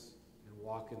commandments and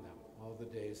walk in them all the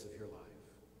days of your life?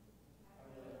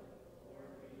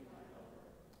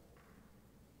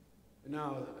 And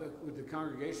now, would the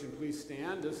congregation please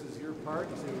stand? This is your part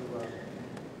to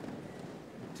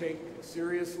take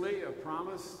seriously a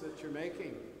promise that you're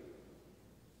making.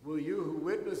 Will you, who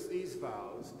witness these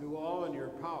vows, do all in your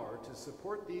power to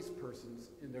support these persons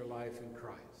in their life in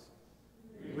Christ?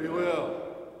 We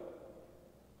will.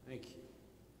 Thank you.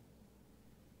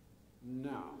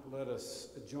 Now, let us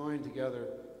join together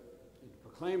and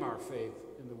proclaim our faith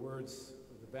in the words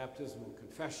of the baptismal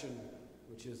confession,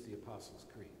 which is the Apostles'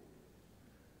 Creed.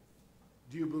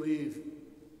 Do you believe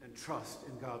and trust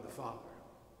in God the Father?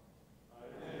 I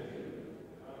do.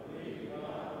 I believe God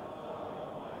the Father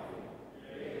Almighty,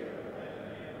 creator of heaven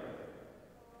and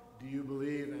earth. Do you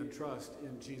believe and trust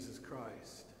in Jesus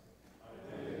Christ? I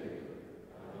do.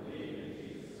 I believe in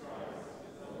Jesus Christ,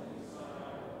 his only Son,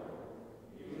 our Lord.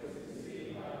 He was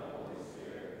conceived by the Holy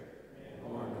Spirit and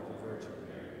Born of the Virgin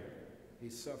Mary. He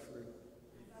suffered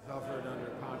under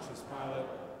Pontius Pilate,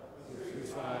 was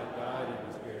crucified, died, and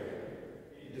was buried.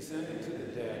 He descended to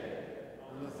the dead.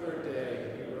 On the third day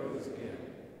he rose again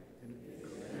and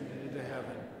ascended into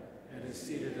heaven and is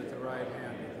seated at the right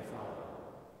hand of the Father.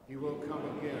 He will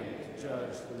come again to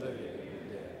judge the living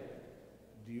and the dead.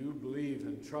 Do you believe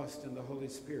and trust in the Holy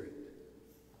Spirit?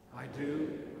 I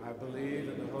do. I believe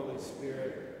in the Holy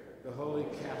Spirit, the Holy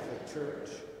Catholic Church,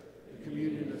 the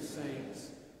communion of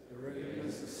saints, the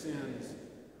forgiveness of sins,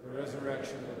 the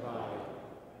resurrection of the body,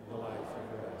 and the life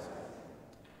everlasting.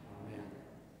 Amen.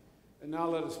 And now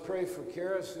let us pray for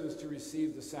Charis, who is to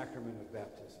receive the sacrament of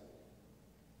baptism.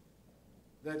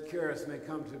 That Charis may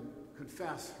come to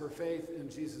confess her faith in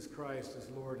Jesus Christ as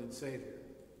Lord and Savior.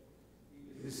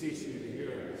 We beseech you to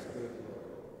hear us, good Lord.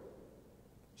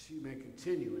 She may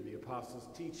continue in the apostles'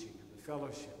 teaching and the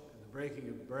fellowship and the breaking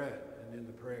of bread and in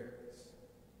the prayers.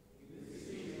 We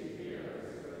beseech you to hear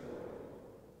us, good Lord.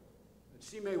 That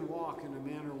she may walk in a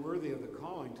manner worthy of the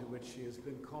calling to which she has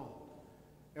been called,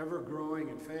 ever growing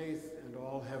in faith and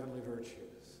all heavenly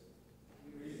virtues.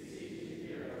 We beseech you to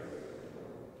hear us, good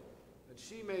Lord. That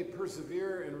she may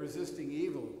persevere in resisting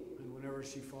evil, and whenever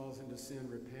she falls into sin,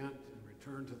 repent and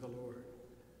return to the Lord.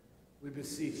 We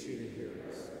beseech you to hear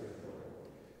us, good Lord.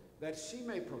 That she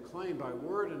may proclaim by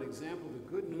word and example the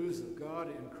good news of God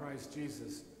in Christ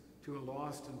Jesus to a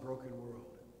lost and broken world.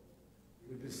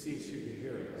 We beseech you to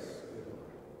hear us, good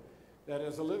Lord. That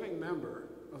as a living member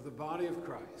of the body of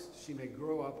Christ, she may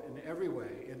grow up in every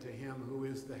way into him who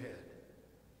is the head.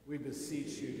 We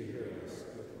beseech you to hear us,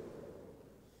 good Lord.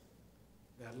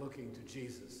 That looking to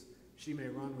Jesus, she may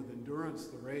run with endurance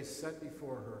the race set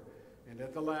before her, and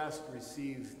at the last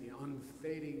receive the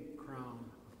unfading crown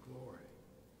of glory.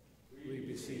 We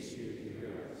beseech you to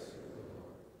hear us, good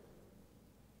Lord.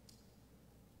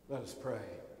 Let us pray.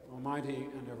 Almighty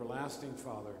and everlasting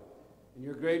Father, in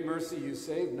your great mercy you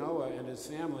saved Noah and his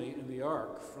family in the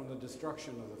ark from the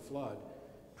destruction of the flood,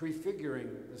 prefiguring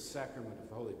the sacrament of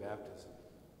holy baptism.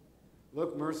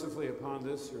 Look mercifully upon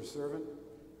this, your servant.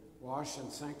 Wash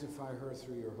and sanctify her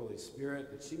through your Holy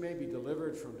Spirit, that she may be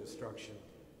delivered from destruction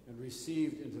and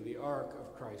received into the ark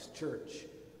of Christ's church.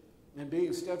 And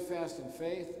being steadfast in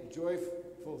faith,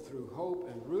 joyful through hope,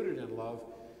 and rooted in love,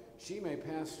 she may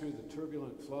pass through the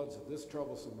turbulent floods of this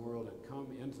troublesome world and come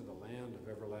into the land of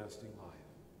everlasting life.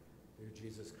 Through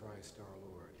Jesus Christ our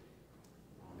Lord.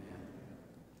 Amen.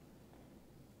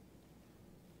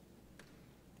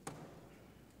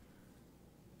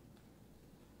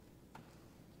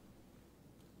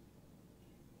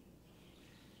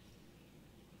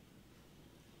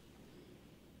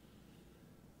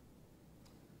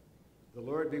 The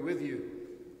Lord be with you.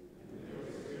 And with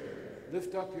your spirit.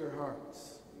 Lift up your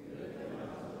hearts.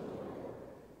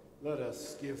 Let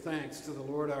us give thanks to the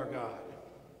Lord our God.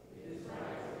 It is right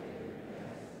to give him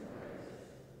thanks and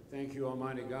praise. Thank you,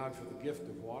 Almighty God, for the gift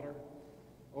of water.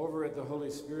 Over it, the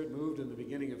Holy Spirit moved in the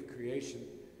beginning of creation.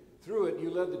 Through it, you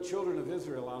led the children of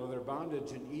Israel out of their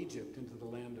bondage in Egypt into the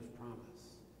land of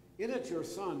promise. In it, your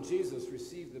Son, Jesus,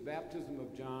 received the baptism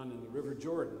of John in the river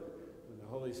Jordan when the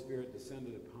Holy Spirit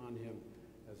descended upon him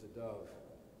as a dove.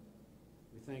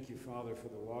 We thank you, Father, for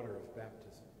the water of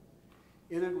baptism.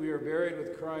 In it, we are buried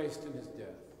with Christ in his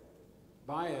death.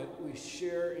 By it, we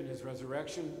share in his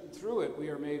resurrection. Through it, we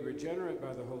are made regenerate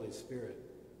by the Holy Spirit.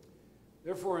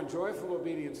 Therefore, in joyful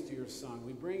obedience to your Son,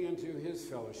 we bring into his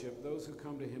fellowship those who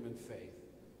come to him in faith,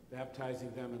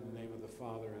 baptizing them in the name of the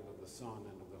Father, and of the Son,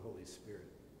 and of the Holy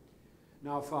Spirit.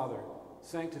 Now, Father,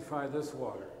 sanctify this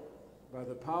water by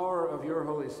the power of your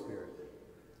Holy Spirit.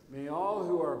 May all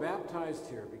who are baptized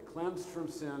here be cleansed from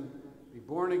sin, be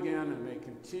born again, and may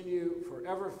continue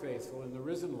forever faithful in the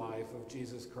risen life of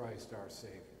Jesus Christ, our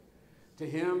Savior. To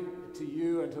him, to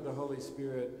you, and to the Holy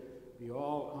Spirit be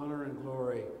all honor and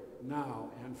glory, now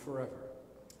and forever.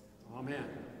 Amen.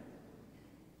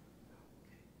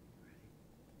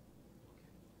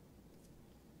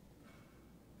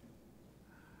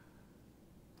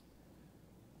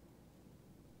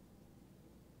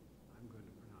 I'm going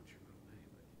to pronounce your middle name,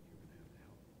 but you're going to have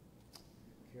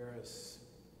to help. Karis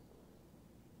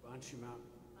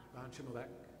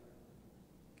Banchimalek.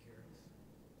 Karis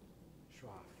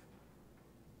Schroff.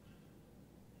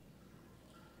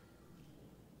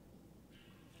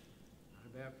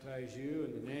 I baptize you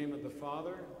in the name of the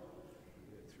Father,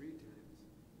 do it 3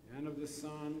 times, and of the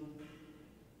Son,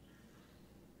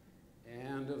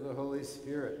 and of the Holy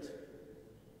Spirit.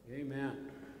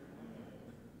 Amen.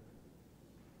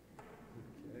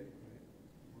 Okay,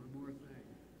 one more thing.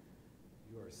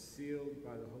 You are sealed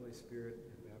by the Holy Spirit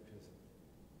in baptism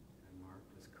and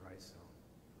marked as Christ's own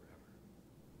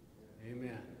forever.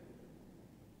 Amen.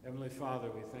 Heavenly Father,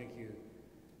 we thank you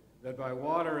that by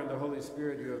water and the Holy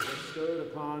Spirit you have bestowed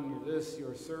upon this,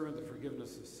 your servant, the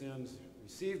forgiveness of sins,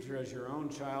 received her as your own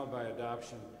child by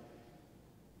adoption,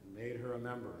 and made her a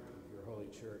member of your holy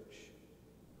church,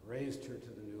 raised her to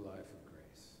the new life of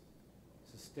grace.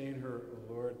 Sustain her,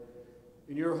 O Lord,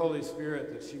 in your Holy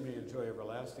Spirit, that she may enjoy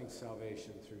everlasting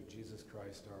salvation through Jesus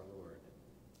Christ our Lord.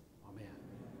 Amen.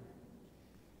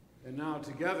 And now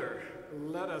together,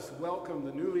 let us welcome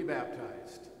the newly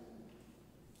baptized.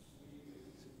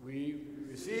 We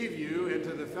receive you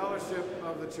into the fellowship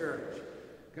of the church,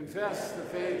 confess the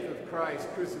faith of Christ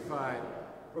crucified,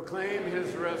 proclaim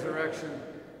his resurrection,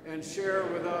 and share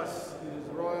with us in his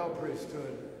royal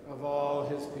priesthood of all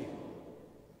his people.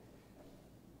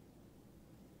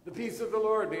 The peace of the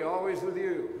Lord be always with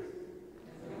you.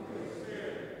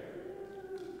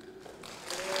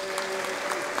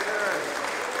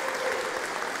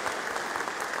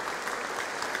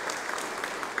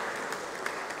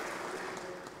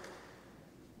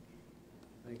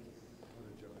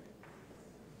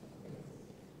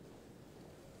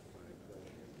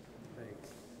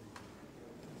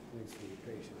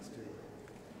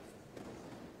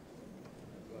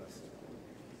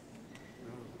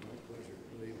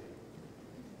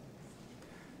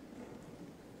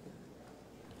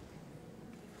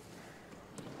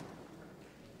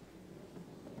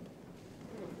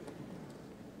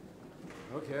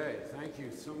 Okay, thank you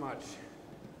so much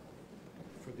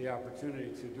for the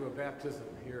opportunity to do a baptism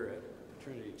here at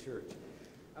Trinity Church.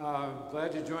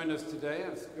 Glad you joined us today.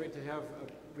 It's great to have,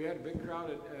 we had a big crowd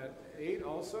at 8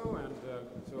 also, and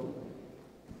so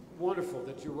wonderful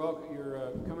that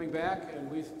you're coming back, and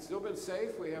we've still been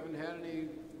safe. We haven't had any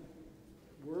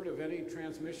word of any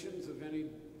transmissions of any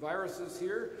viruses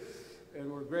here, and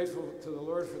we're grateful to the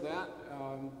Lord for that.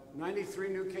 93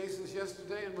 new cases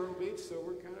yesterday in Myrtle Beach, so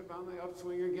we're kind of on the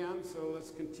upswing again, so let's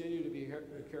continue to be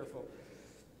careful.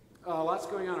 Lots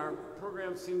going on. Our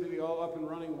programs seem to be all up and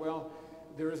running well.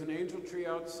 There is an angel tree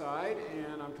outside,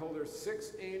 and I'm told there's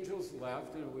 6 angels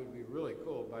left, and it would be really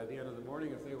cool by the end of the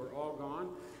morning if they were all gone.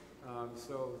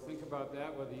 So think about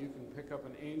that, whether you can pick up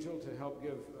an angel to help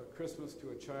give Christmas to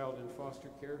a child in foster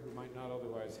care who might not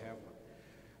otherwise have one.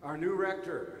 Our new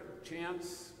rector,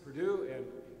 Chance Purdue, and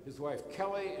his wife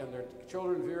Kelly, and their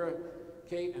children Vera,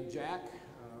 Kate, and Jack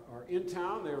are in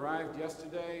town. They arrived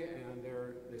yesterday, and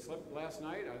they slept last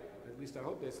night. At least I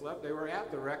hope they slept. They were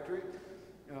at the rectory.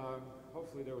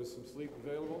 Hopefully there was some sleep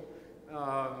available.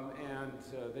 And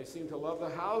they seem to love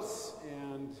the house,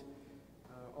 and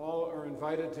all are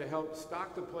invited to help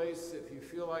stock the place if you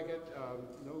feel like it.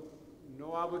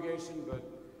 No obligation, but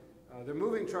their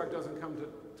moving truck doesn't come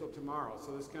till tomorrow,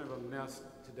 so there's kind of a mess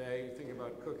today. You think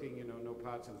about cooking, no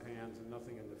pots and pans and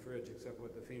nothing in the fridge except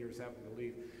what the Fueners happen to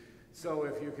leave. So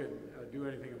if you could do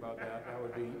anything about that, that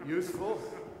would be useful.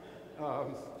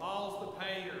 Paul's the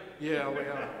payer. Yeah,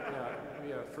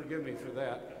 forgive me for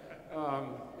that.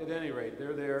 At any rate,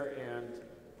 they're there, and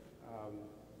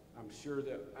I'm sure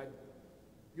that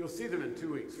you'll see them in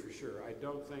 2 weeks for sure. I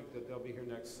don't think that they'll be here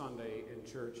next Sunday in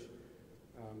church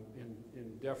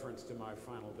in deference to my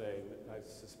final day. I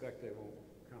suspect they won't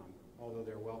come, although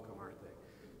they're welcome, aren't they?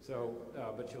 So,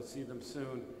 but you'll see them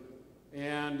soon.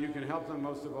 And you can help them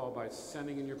most of all by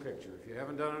sending in your picture. If you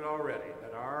haven't done it already,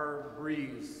 that our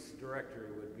Breeze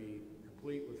directory would be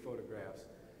complete with photographs.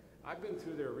 I've been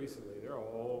through there recently. There are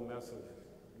a whole mess of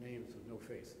names with no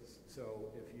faces.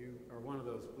 So if you are one of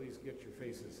those, please get your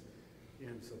faces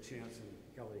in so Chance and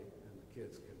Kelly and the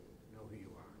kids can know who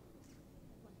you are.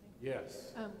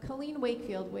 Yes. Colleen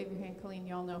Wakefield, wave your hand, Colleen,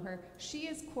 y'all know her. She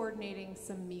is coordinating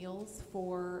some meals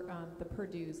for the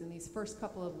Purdues in these first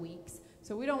couple of weeks.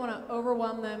 So we don't want to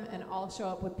overwhelm them and all show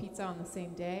up with pizza on the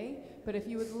same day. But if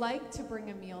you would like to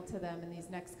bring a meal to them in these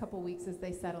next couple of weeks as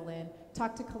they settle in,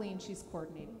 talk to Colleen. She's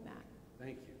coordinating that.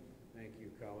 Thank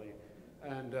you, Colleen.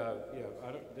 And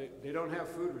they don't have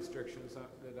food restrictions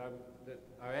that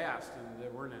I asked, and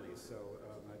there weren't any. So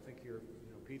I think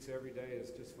pizza every day is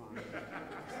just fine.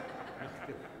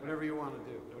 Whatever you want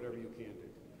to do, whatever you can do.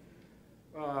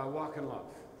 Walk in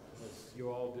love, as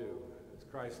you all do.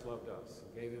 Christ loved us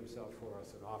and gave himself for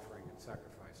us, an offering and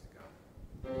sacrifice to God.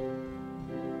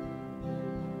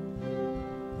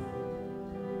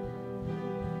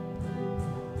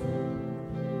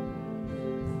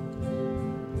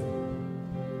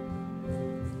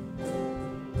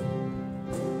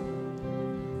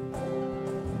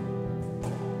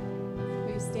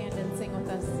 Will you stand and sing with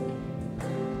us?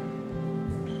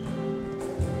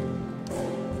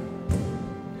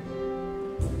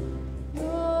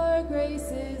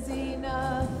 Grace is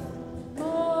enough,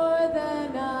 more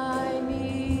than I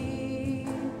need.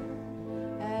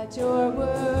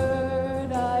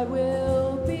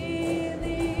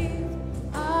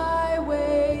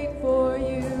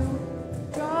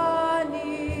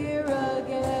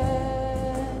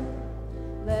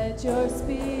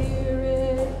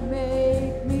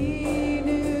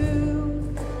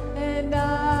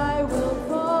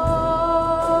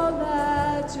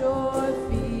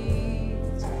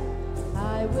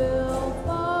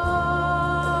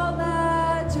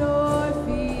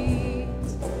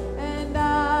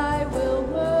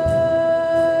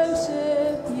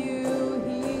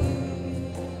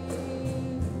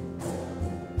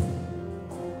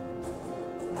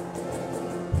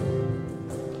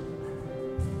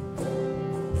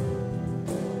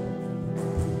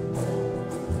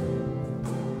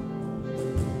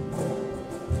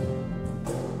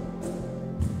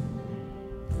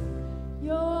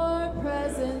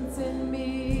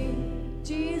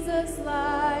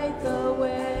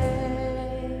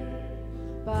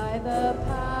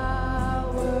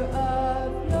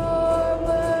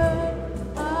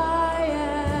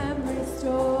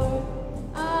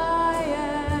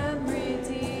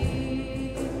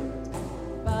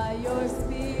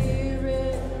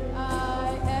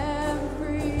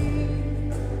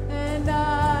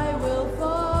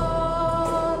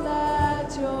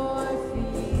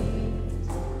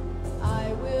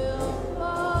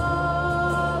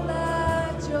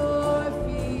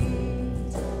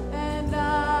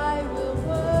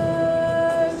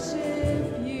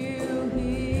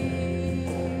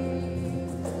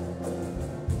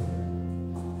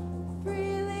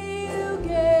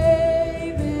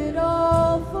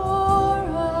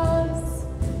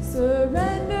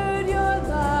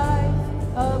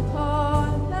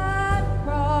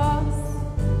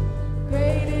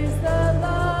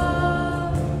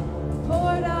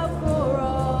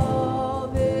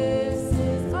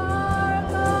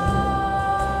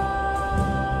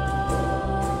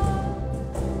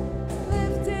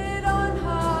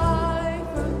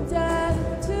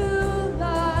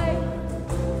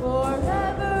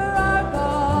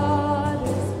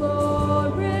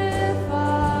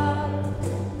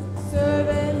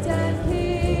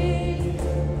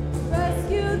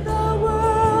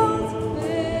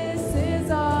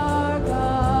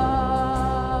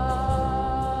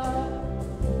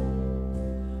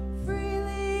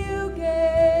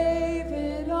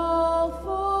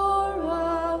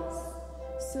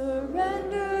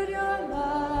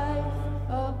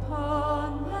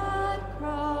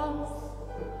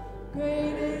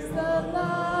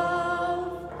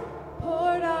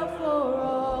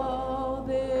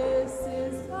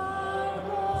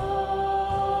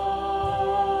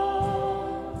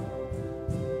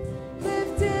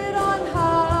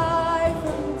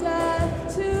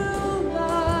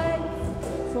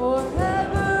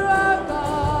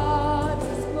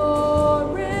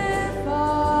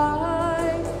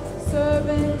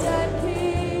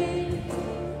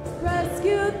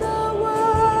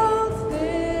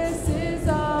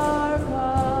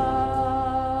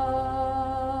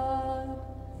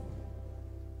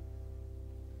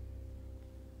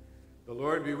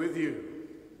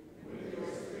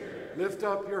 Lift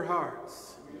up your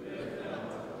hearts.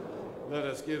 Let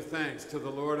us give thanks to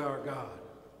the Lord our God.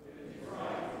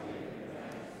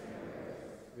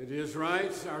 It is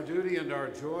right, our duty and our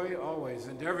joy, always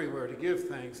and everywhere, to give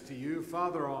thanks to you,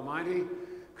 Father Almighty,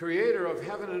 creator of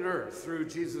heaven and earth, through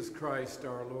Jesus Christ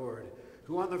our Lord,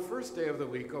 who on the first day of the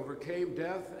week overcame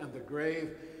death and the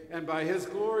grave, and by his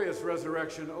glorious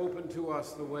resurrection opened to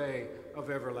us the way of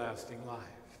everlasting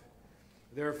life.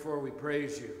 Therefore we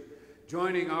praise you,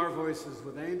 joining our voices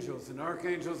with angels and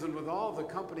archangels and with all the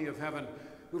company of heaven,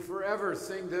 who forever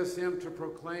sing this hymn to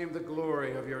proclaim the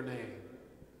glory of your name.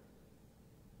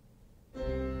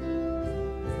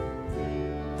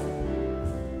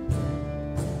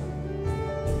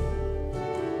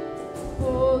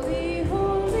 Holy,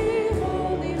 holy,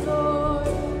 holy Lord,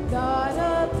 God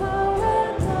of power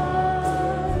and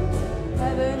might,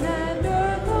 heaven and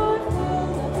earth are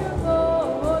full of your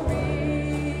glory.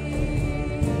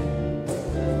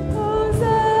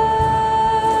 Hosanna,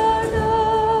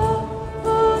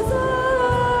 Hosanna,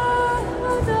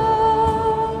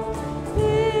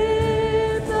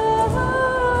 in the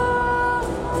highest.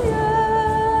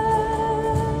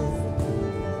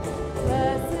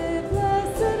 Blessed,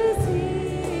 blessed is he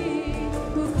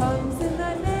who comes in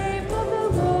the name of the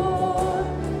Lord.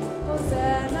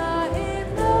 Hosanna in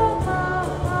the highest.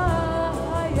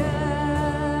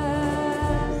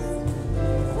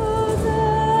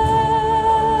 Hosanna,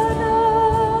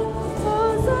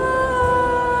 Hosanna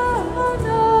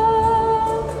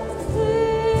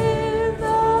in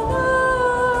the highest.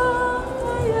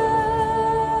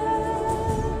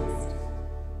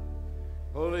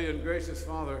 Holy and gracious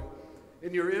Father,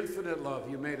 in your infinite love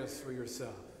you made us for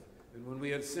yourself. And when we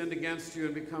had sinned against you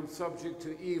and become subject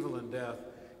to evil and death,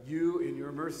 you, in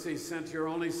your mercy, sent your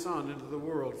only Son into the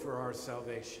world for our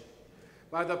salvation.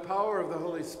 By the power of the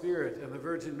Holy Spirit and the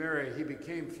Virgin Mary, he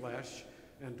became flesh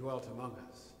and dwelt among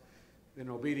us. In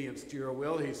obedience to your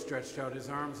will, he stretched out his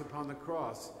arms upon the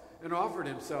cross and offered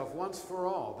himself once for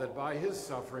all, that by his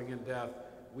suffering and death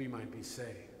we might be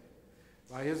saved.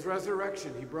 By his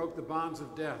resurrection, he broke the bonds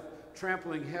of death,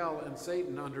 trampling hell and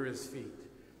Satan under his feet.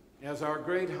 As our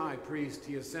great high priest,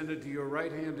 he ascended to your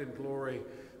right hand in glory,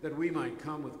 that we might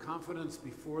come with confidence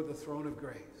before the throne of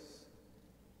grace.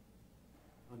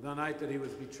 On the night that he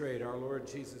was betrayed, our Lord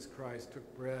Jesus Christ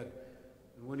took bread,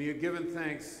 and when he had given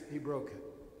thanks, he broke it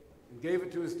and gave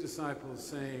it to his disciples,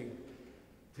 saying,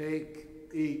 "Take,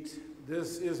 eat.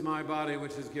 This is my body,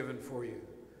 which is given for you.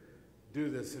 Do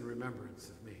this in remembrance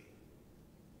of me."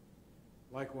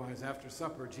 Likewise, after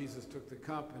supper, Jesus took the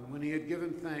cup, and when he had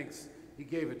given thanks, he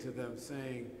gave it to them,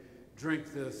 saying,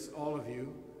 "Drink this, all of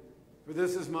you, for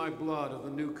this is my blood of the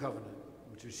new covenant,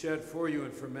 which is shed for you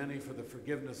and for many for the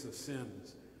forgiveness of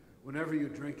sins. Whenever you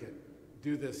drink it,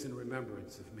 do this in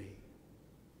remembrance of me."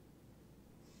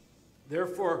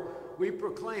 Therefore, we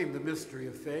proclaim the mystery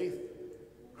of faith.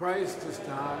 Christ has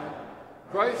died.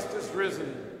 Christ is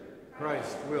risen.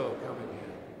 Christ will come again.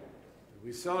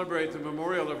 We celebrate the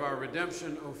memorial of our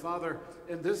redemption, O Father,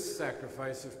 in this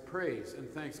sacrifice of praise and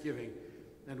thanksgiving,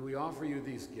 and we offer you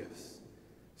these gifts.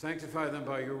 Sanctify them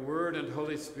by your word and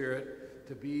Holy Spirit,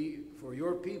 to be for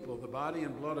your people the body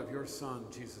and blood of your Son,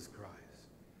 Jesus Christ.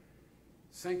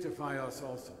 Sanctify us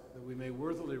also, that we may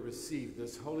worthily receive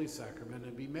this holy sacrament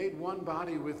and be made one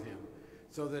body with him,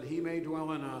 so that he may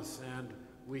dwell in us and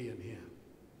we in him.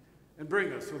 And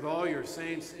bring us with all your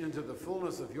saints into the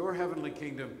fullness of your heavenly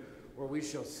kingdom, where we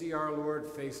shall see our Lord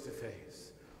face to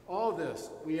face. All this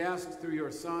we ask through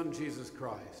your Son, Jesus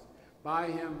Christ, by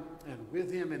him and with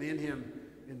him and in him,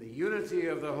 in the unity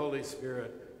of the Holy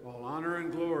Spirit. All honor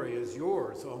and glory is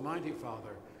yours, Almighty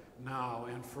Father, now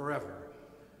and forever.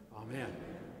 Amen.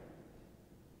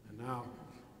 And now,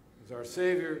 as our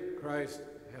Savior Christ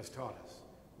has taught us,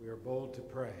 we are bold to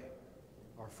pray.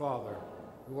 Our Father,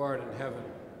 who art in heaven,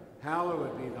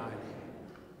 hallowed be thy name.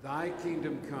 Thy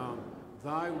kingdom come,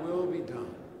 thy will be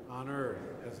done, on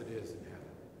earth as it is in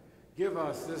heaven. Give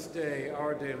us this day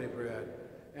our daily bread,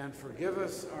 and forgive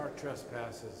us our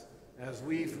trespasses, as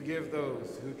we forgive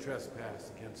those who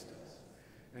trespass against us.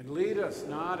 And lead us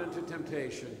not into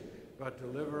temptation, but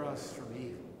deliver us from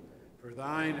evil. For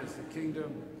thine is the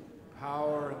kingdom, the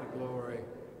power, and the glory,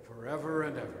 forever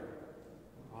and ever.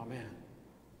 Amen.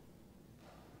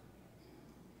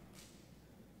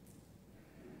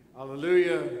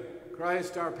 Alleluia.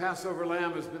 Christ, our Passover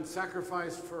lamb, has been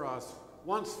sacrificed for us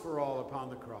once for all upon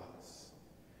the cross.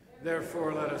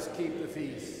 Therefore, let us keep the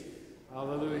feast.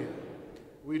 Alleluia.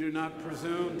 We do not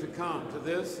presume to come to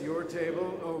this, your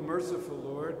table, O merciful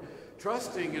Lord,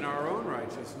 trusting in our own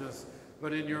righteousness,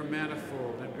 but in your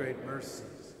manifold and great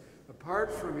mercies.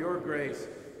 Apart from your grace,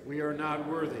 we are not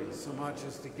worthy so much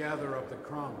as to gather up the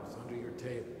crumbs under your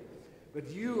table. But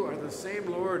you are the same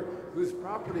Lord whose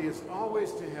property is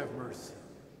always to have mercy.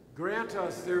 Grant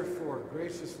us, therefore,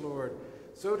 gracious Lord,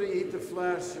 so to eat the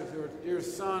flesh of your dear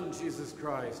Son, Jesus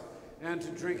Christ, and to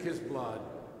drink his blood,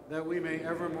 that we may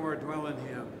evermore dwell in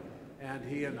him, and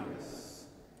he in us.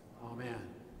 Amen.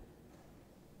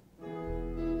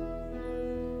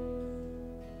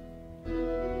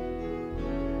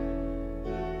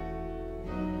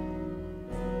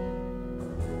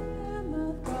 Lamb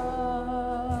of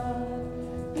God,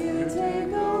 you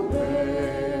take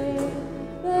away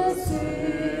the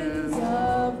sins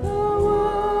of the world.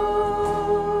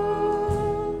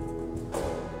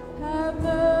 Have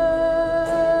mercy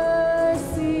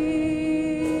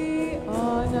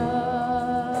on us.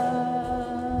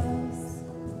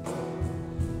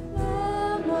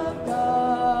 Lamb of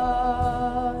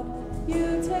God,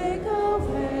 you take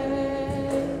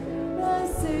away the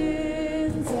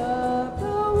sins of the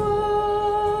world.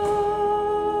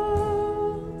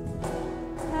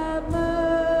 Have mercy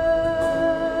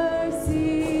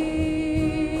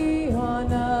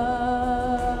on us.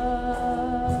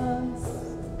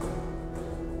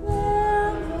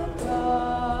 Lamb of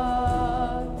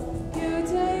God, you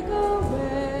take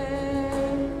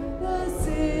away the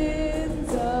sins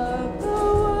of the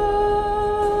world.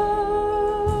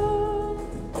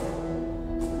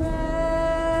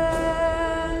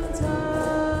 Grant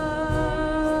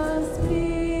us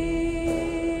peace.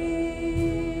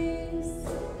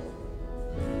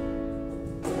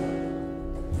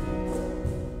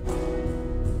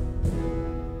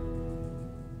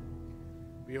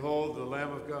 Behold the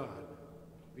Lamb of God.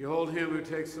 Behold him who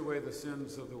takes away the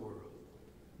sins of the world.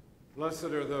 Blessed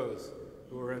are those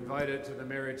who are invited to the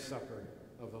marriage supper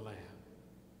of the Lamb.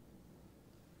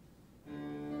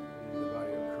 In the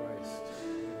body of Christ,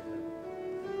 the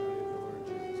body of the Lord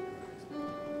Jesus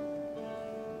Christ.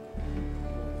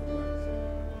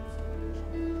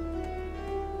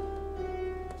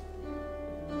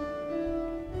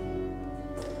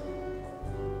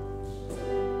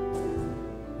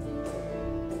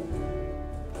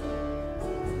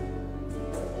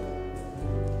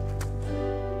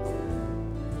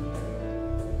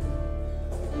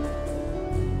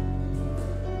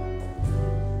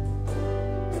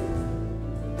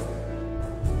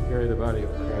 Carry the body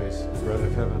of Christ, the bread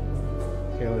of heaven.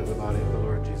 Carry the body of the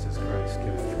Lord Jesus Christ,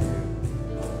 given for you.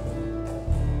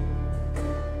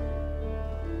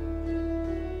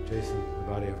 Jason, the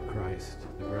body of Christ,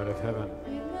 the bread of heaven.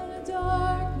 In the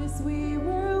darkness we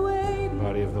were waiting. The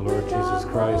body of the Lord Jesus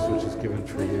Christ, which is given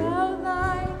for you. The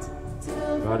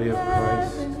body of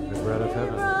Christ, the bread of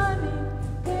heaven.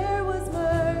 There was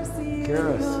mercy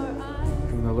Charis,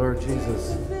 from the Lord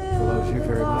Jesus, who loves you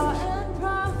very much.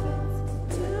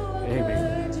 Amy,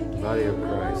 body of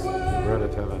Christ, the bread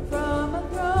of heaven.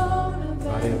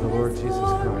 Body of the Lord Jesus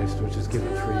Christ, which is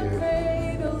given for you.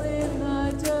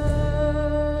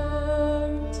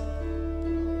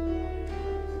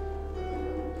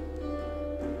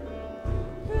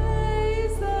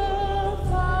 Praise the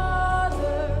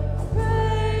Father,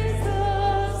 praise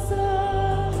the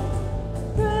Son,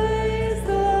 praise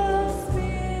the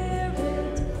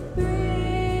Spirit,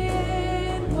 three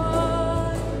in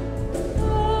one.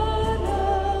 God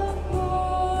of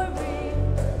glory,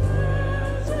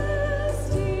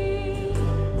 majesty,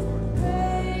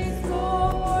 praise, glory.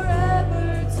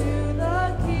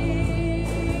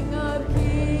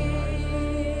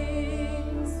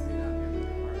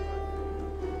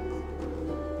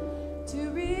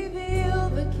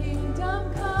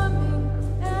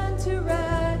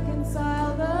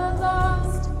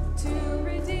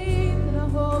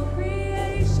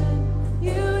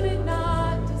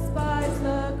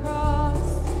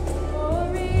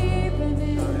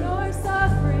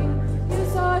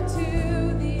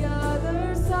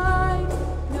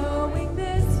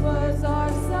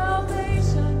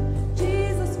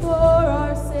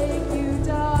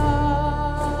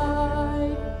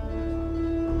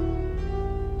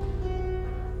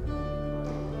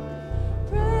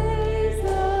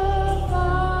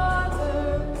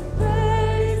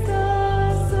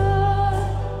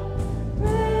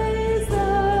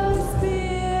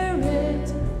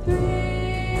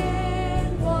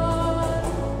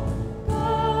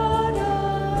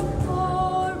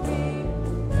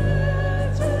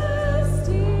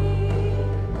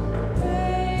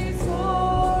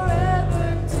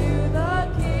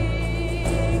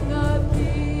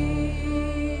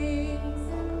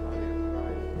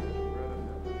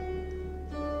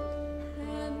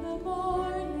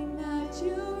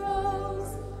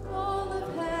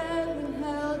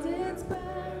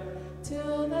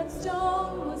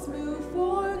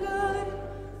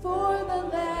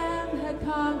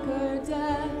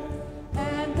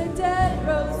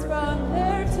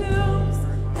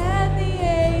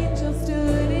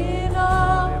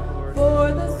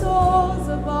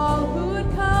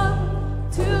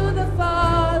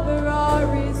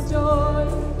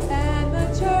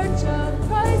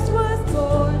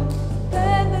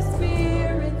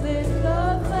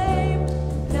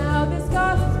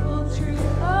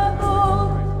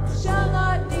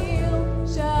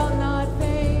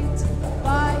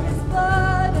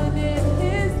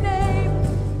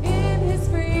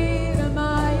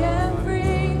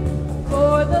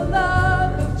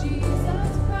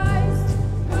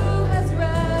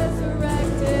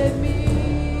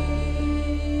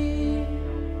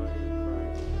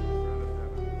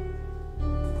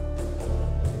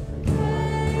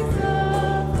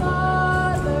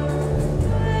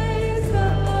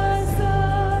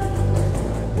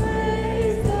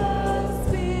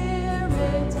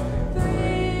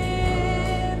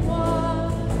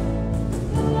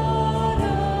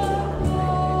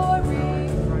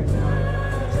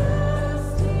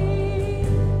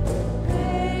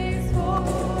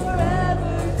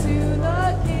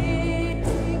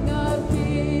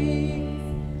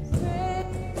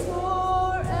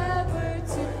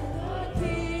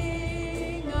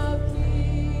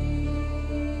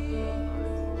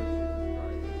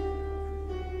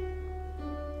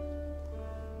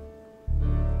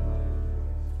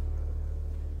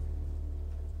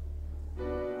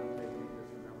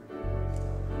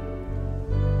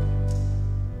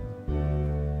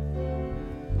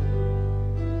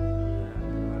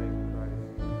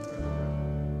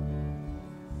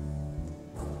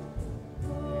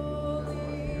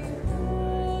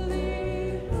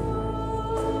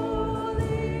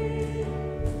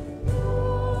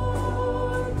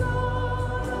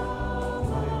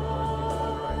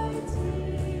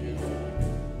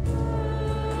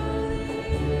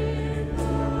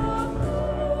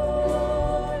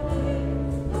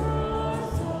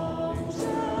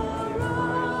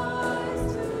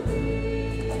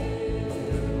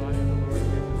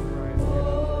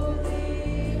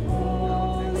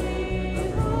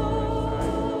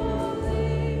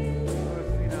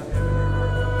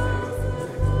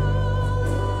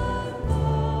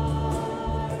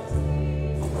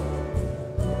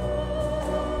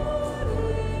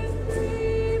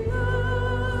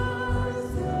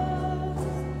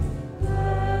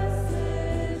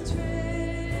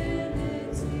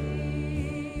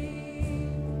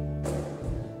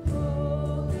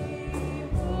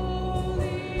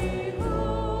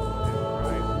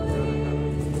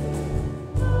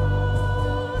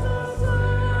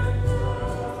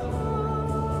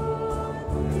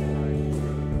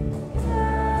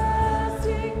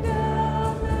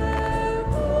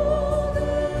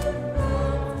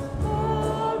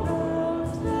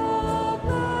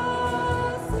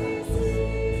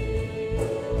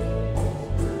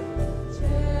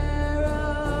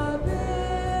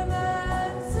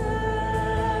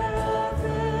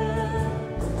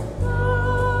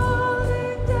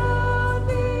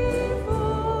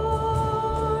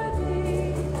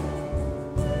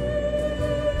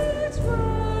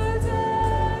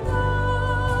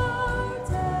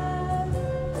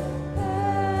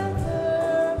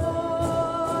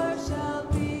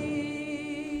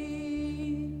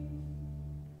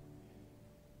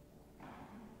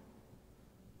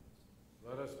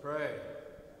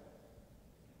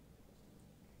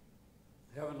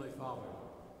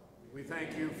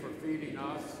 thank you for feeding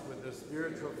us with the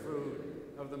spiritual food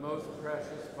of the most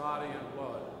precious body and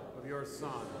blood of your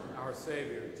Son, our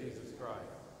Savior, Jesus Christ,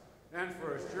 and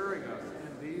for assuring us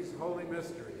in these holy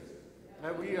mysteries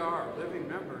that we are living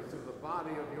members of the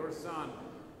body of your Son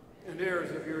and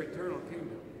heirs of your eternal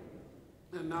kingdom.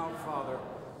 And now, Father,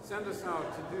 send us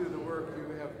out to do the work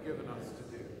you have given us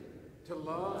to do, to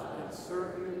love and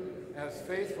serve you as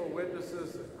faithful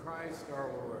witnesses of Christ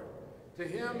our Lord. To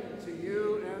him, to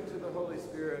you, and to the Holy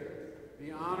Spirit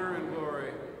be honor and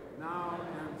glory, now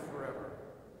and forever.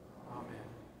 Amen.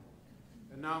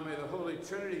 And now may the Holy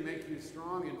Trinity make you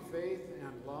strong in faith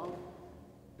and love,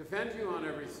 defend you on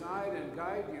every side, and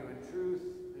guide you in truth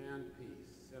and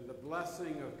peace. And the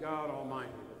blessing of God Almighty,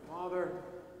 the Father,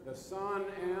 the Son,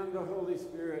 and the Holy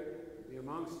Spirit be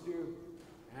amongst you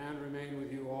and remain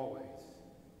with you always.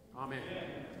 Amen.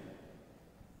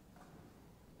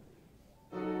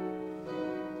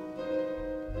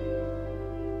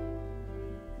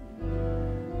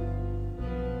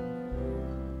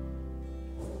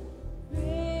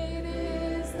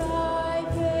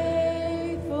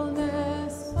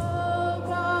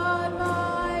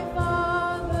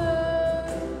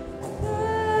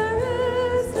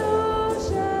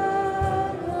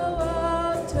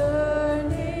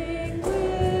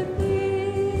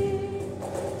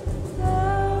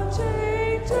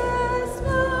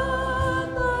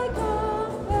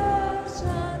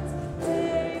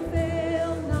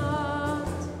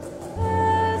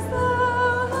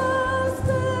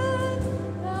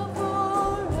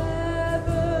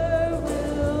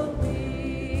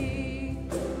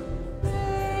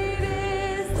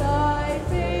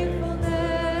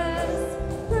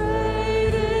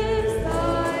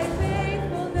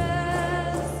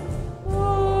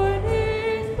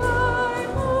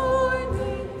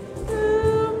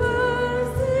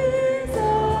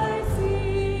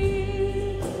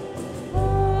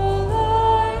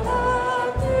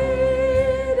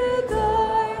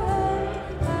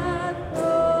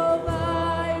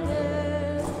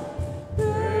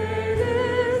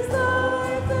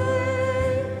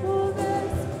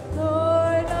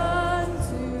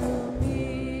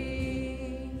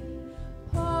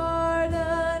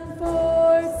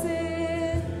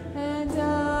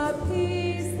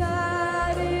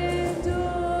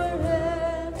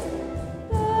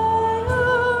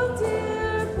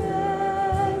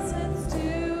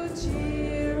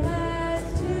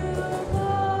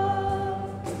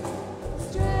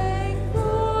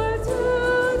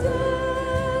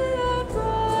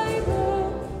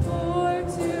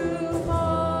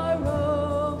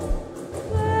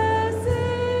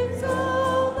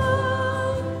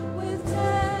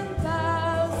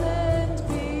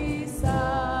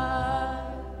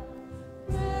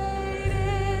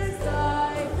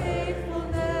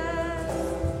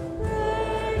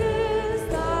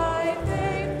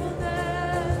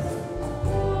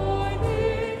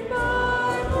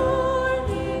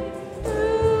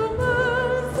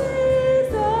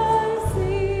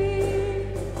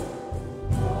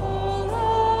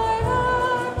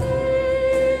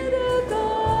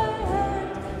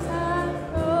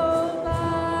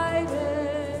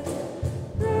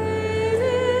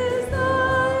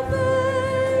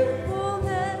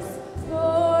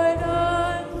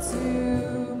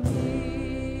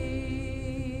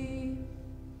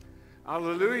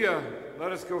 Hallelujah.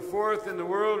 Let us go forth in the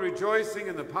world rejoicing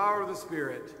in the power of the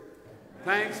Spirit.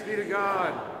 Thanks be to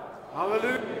God.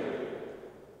 Hallelujah.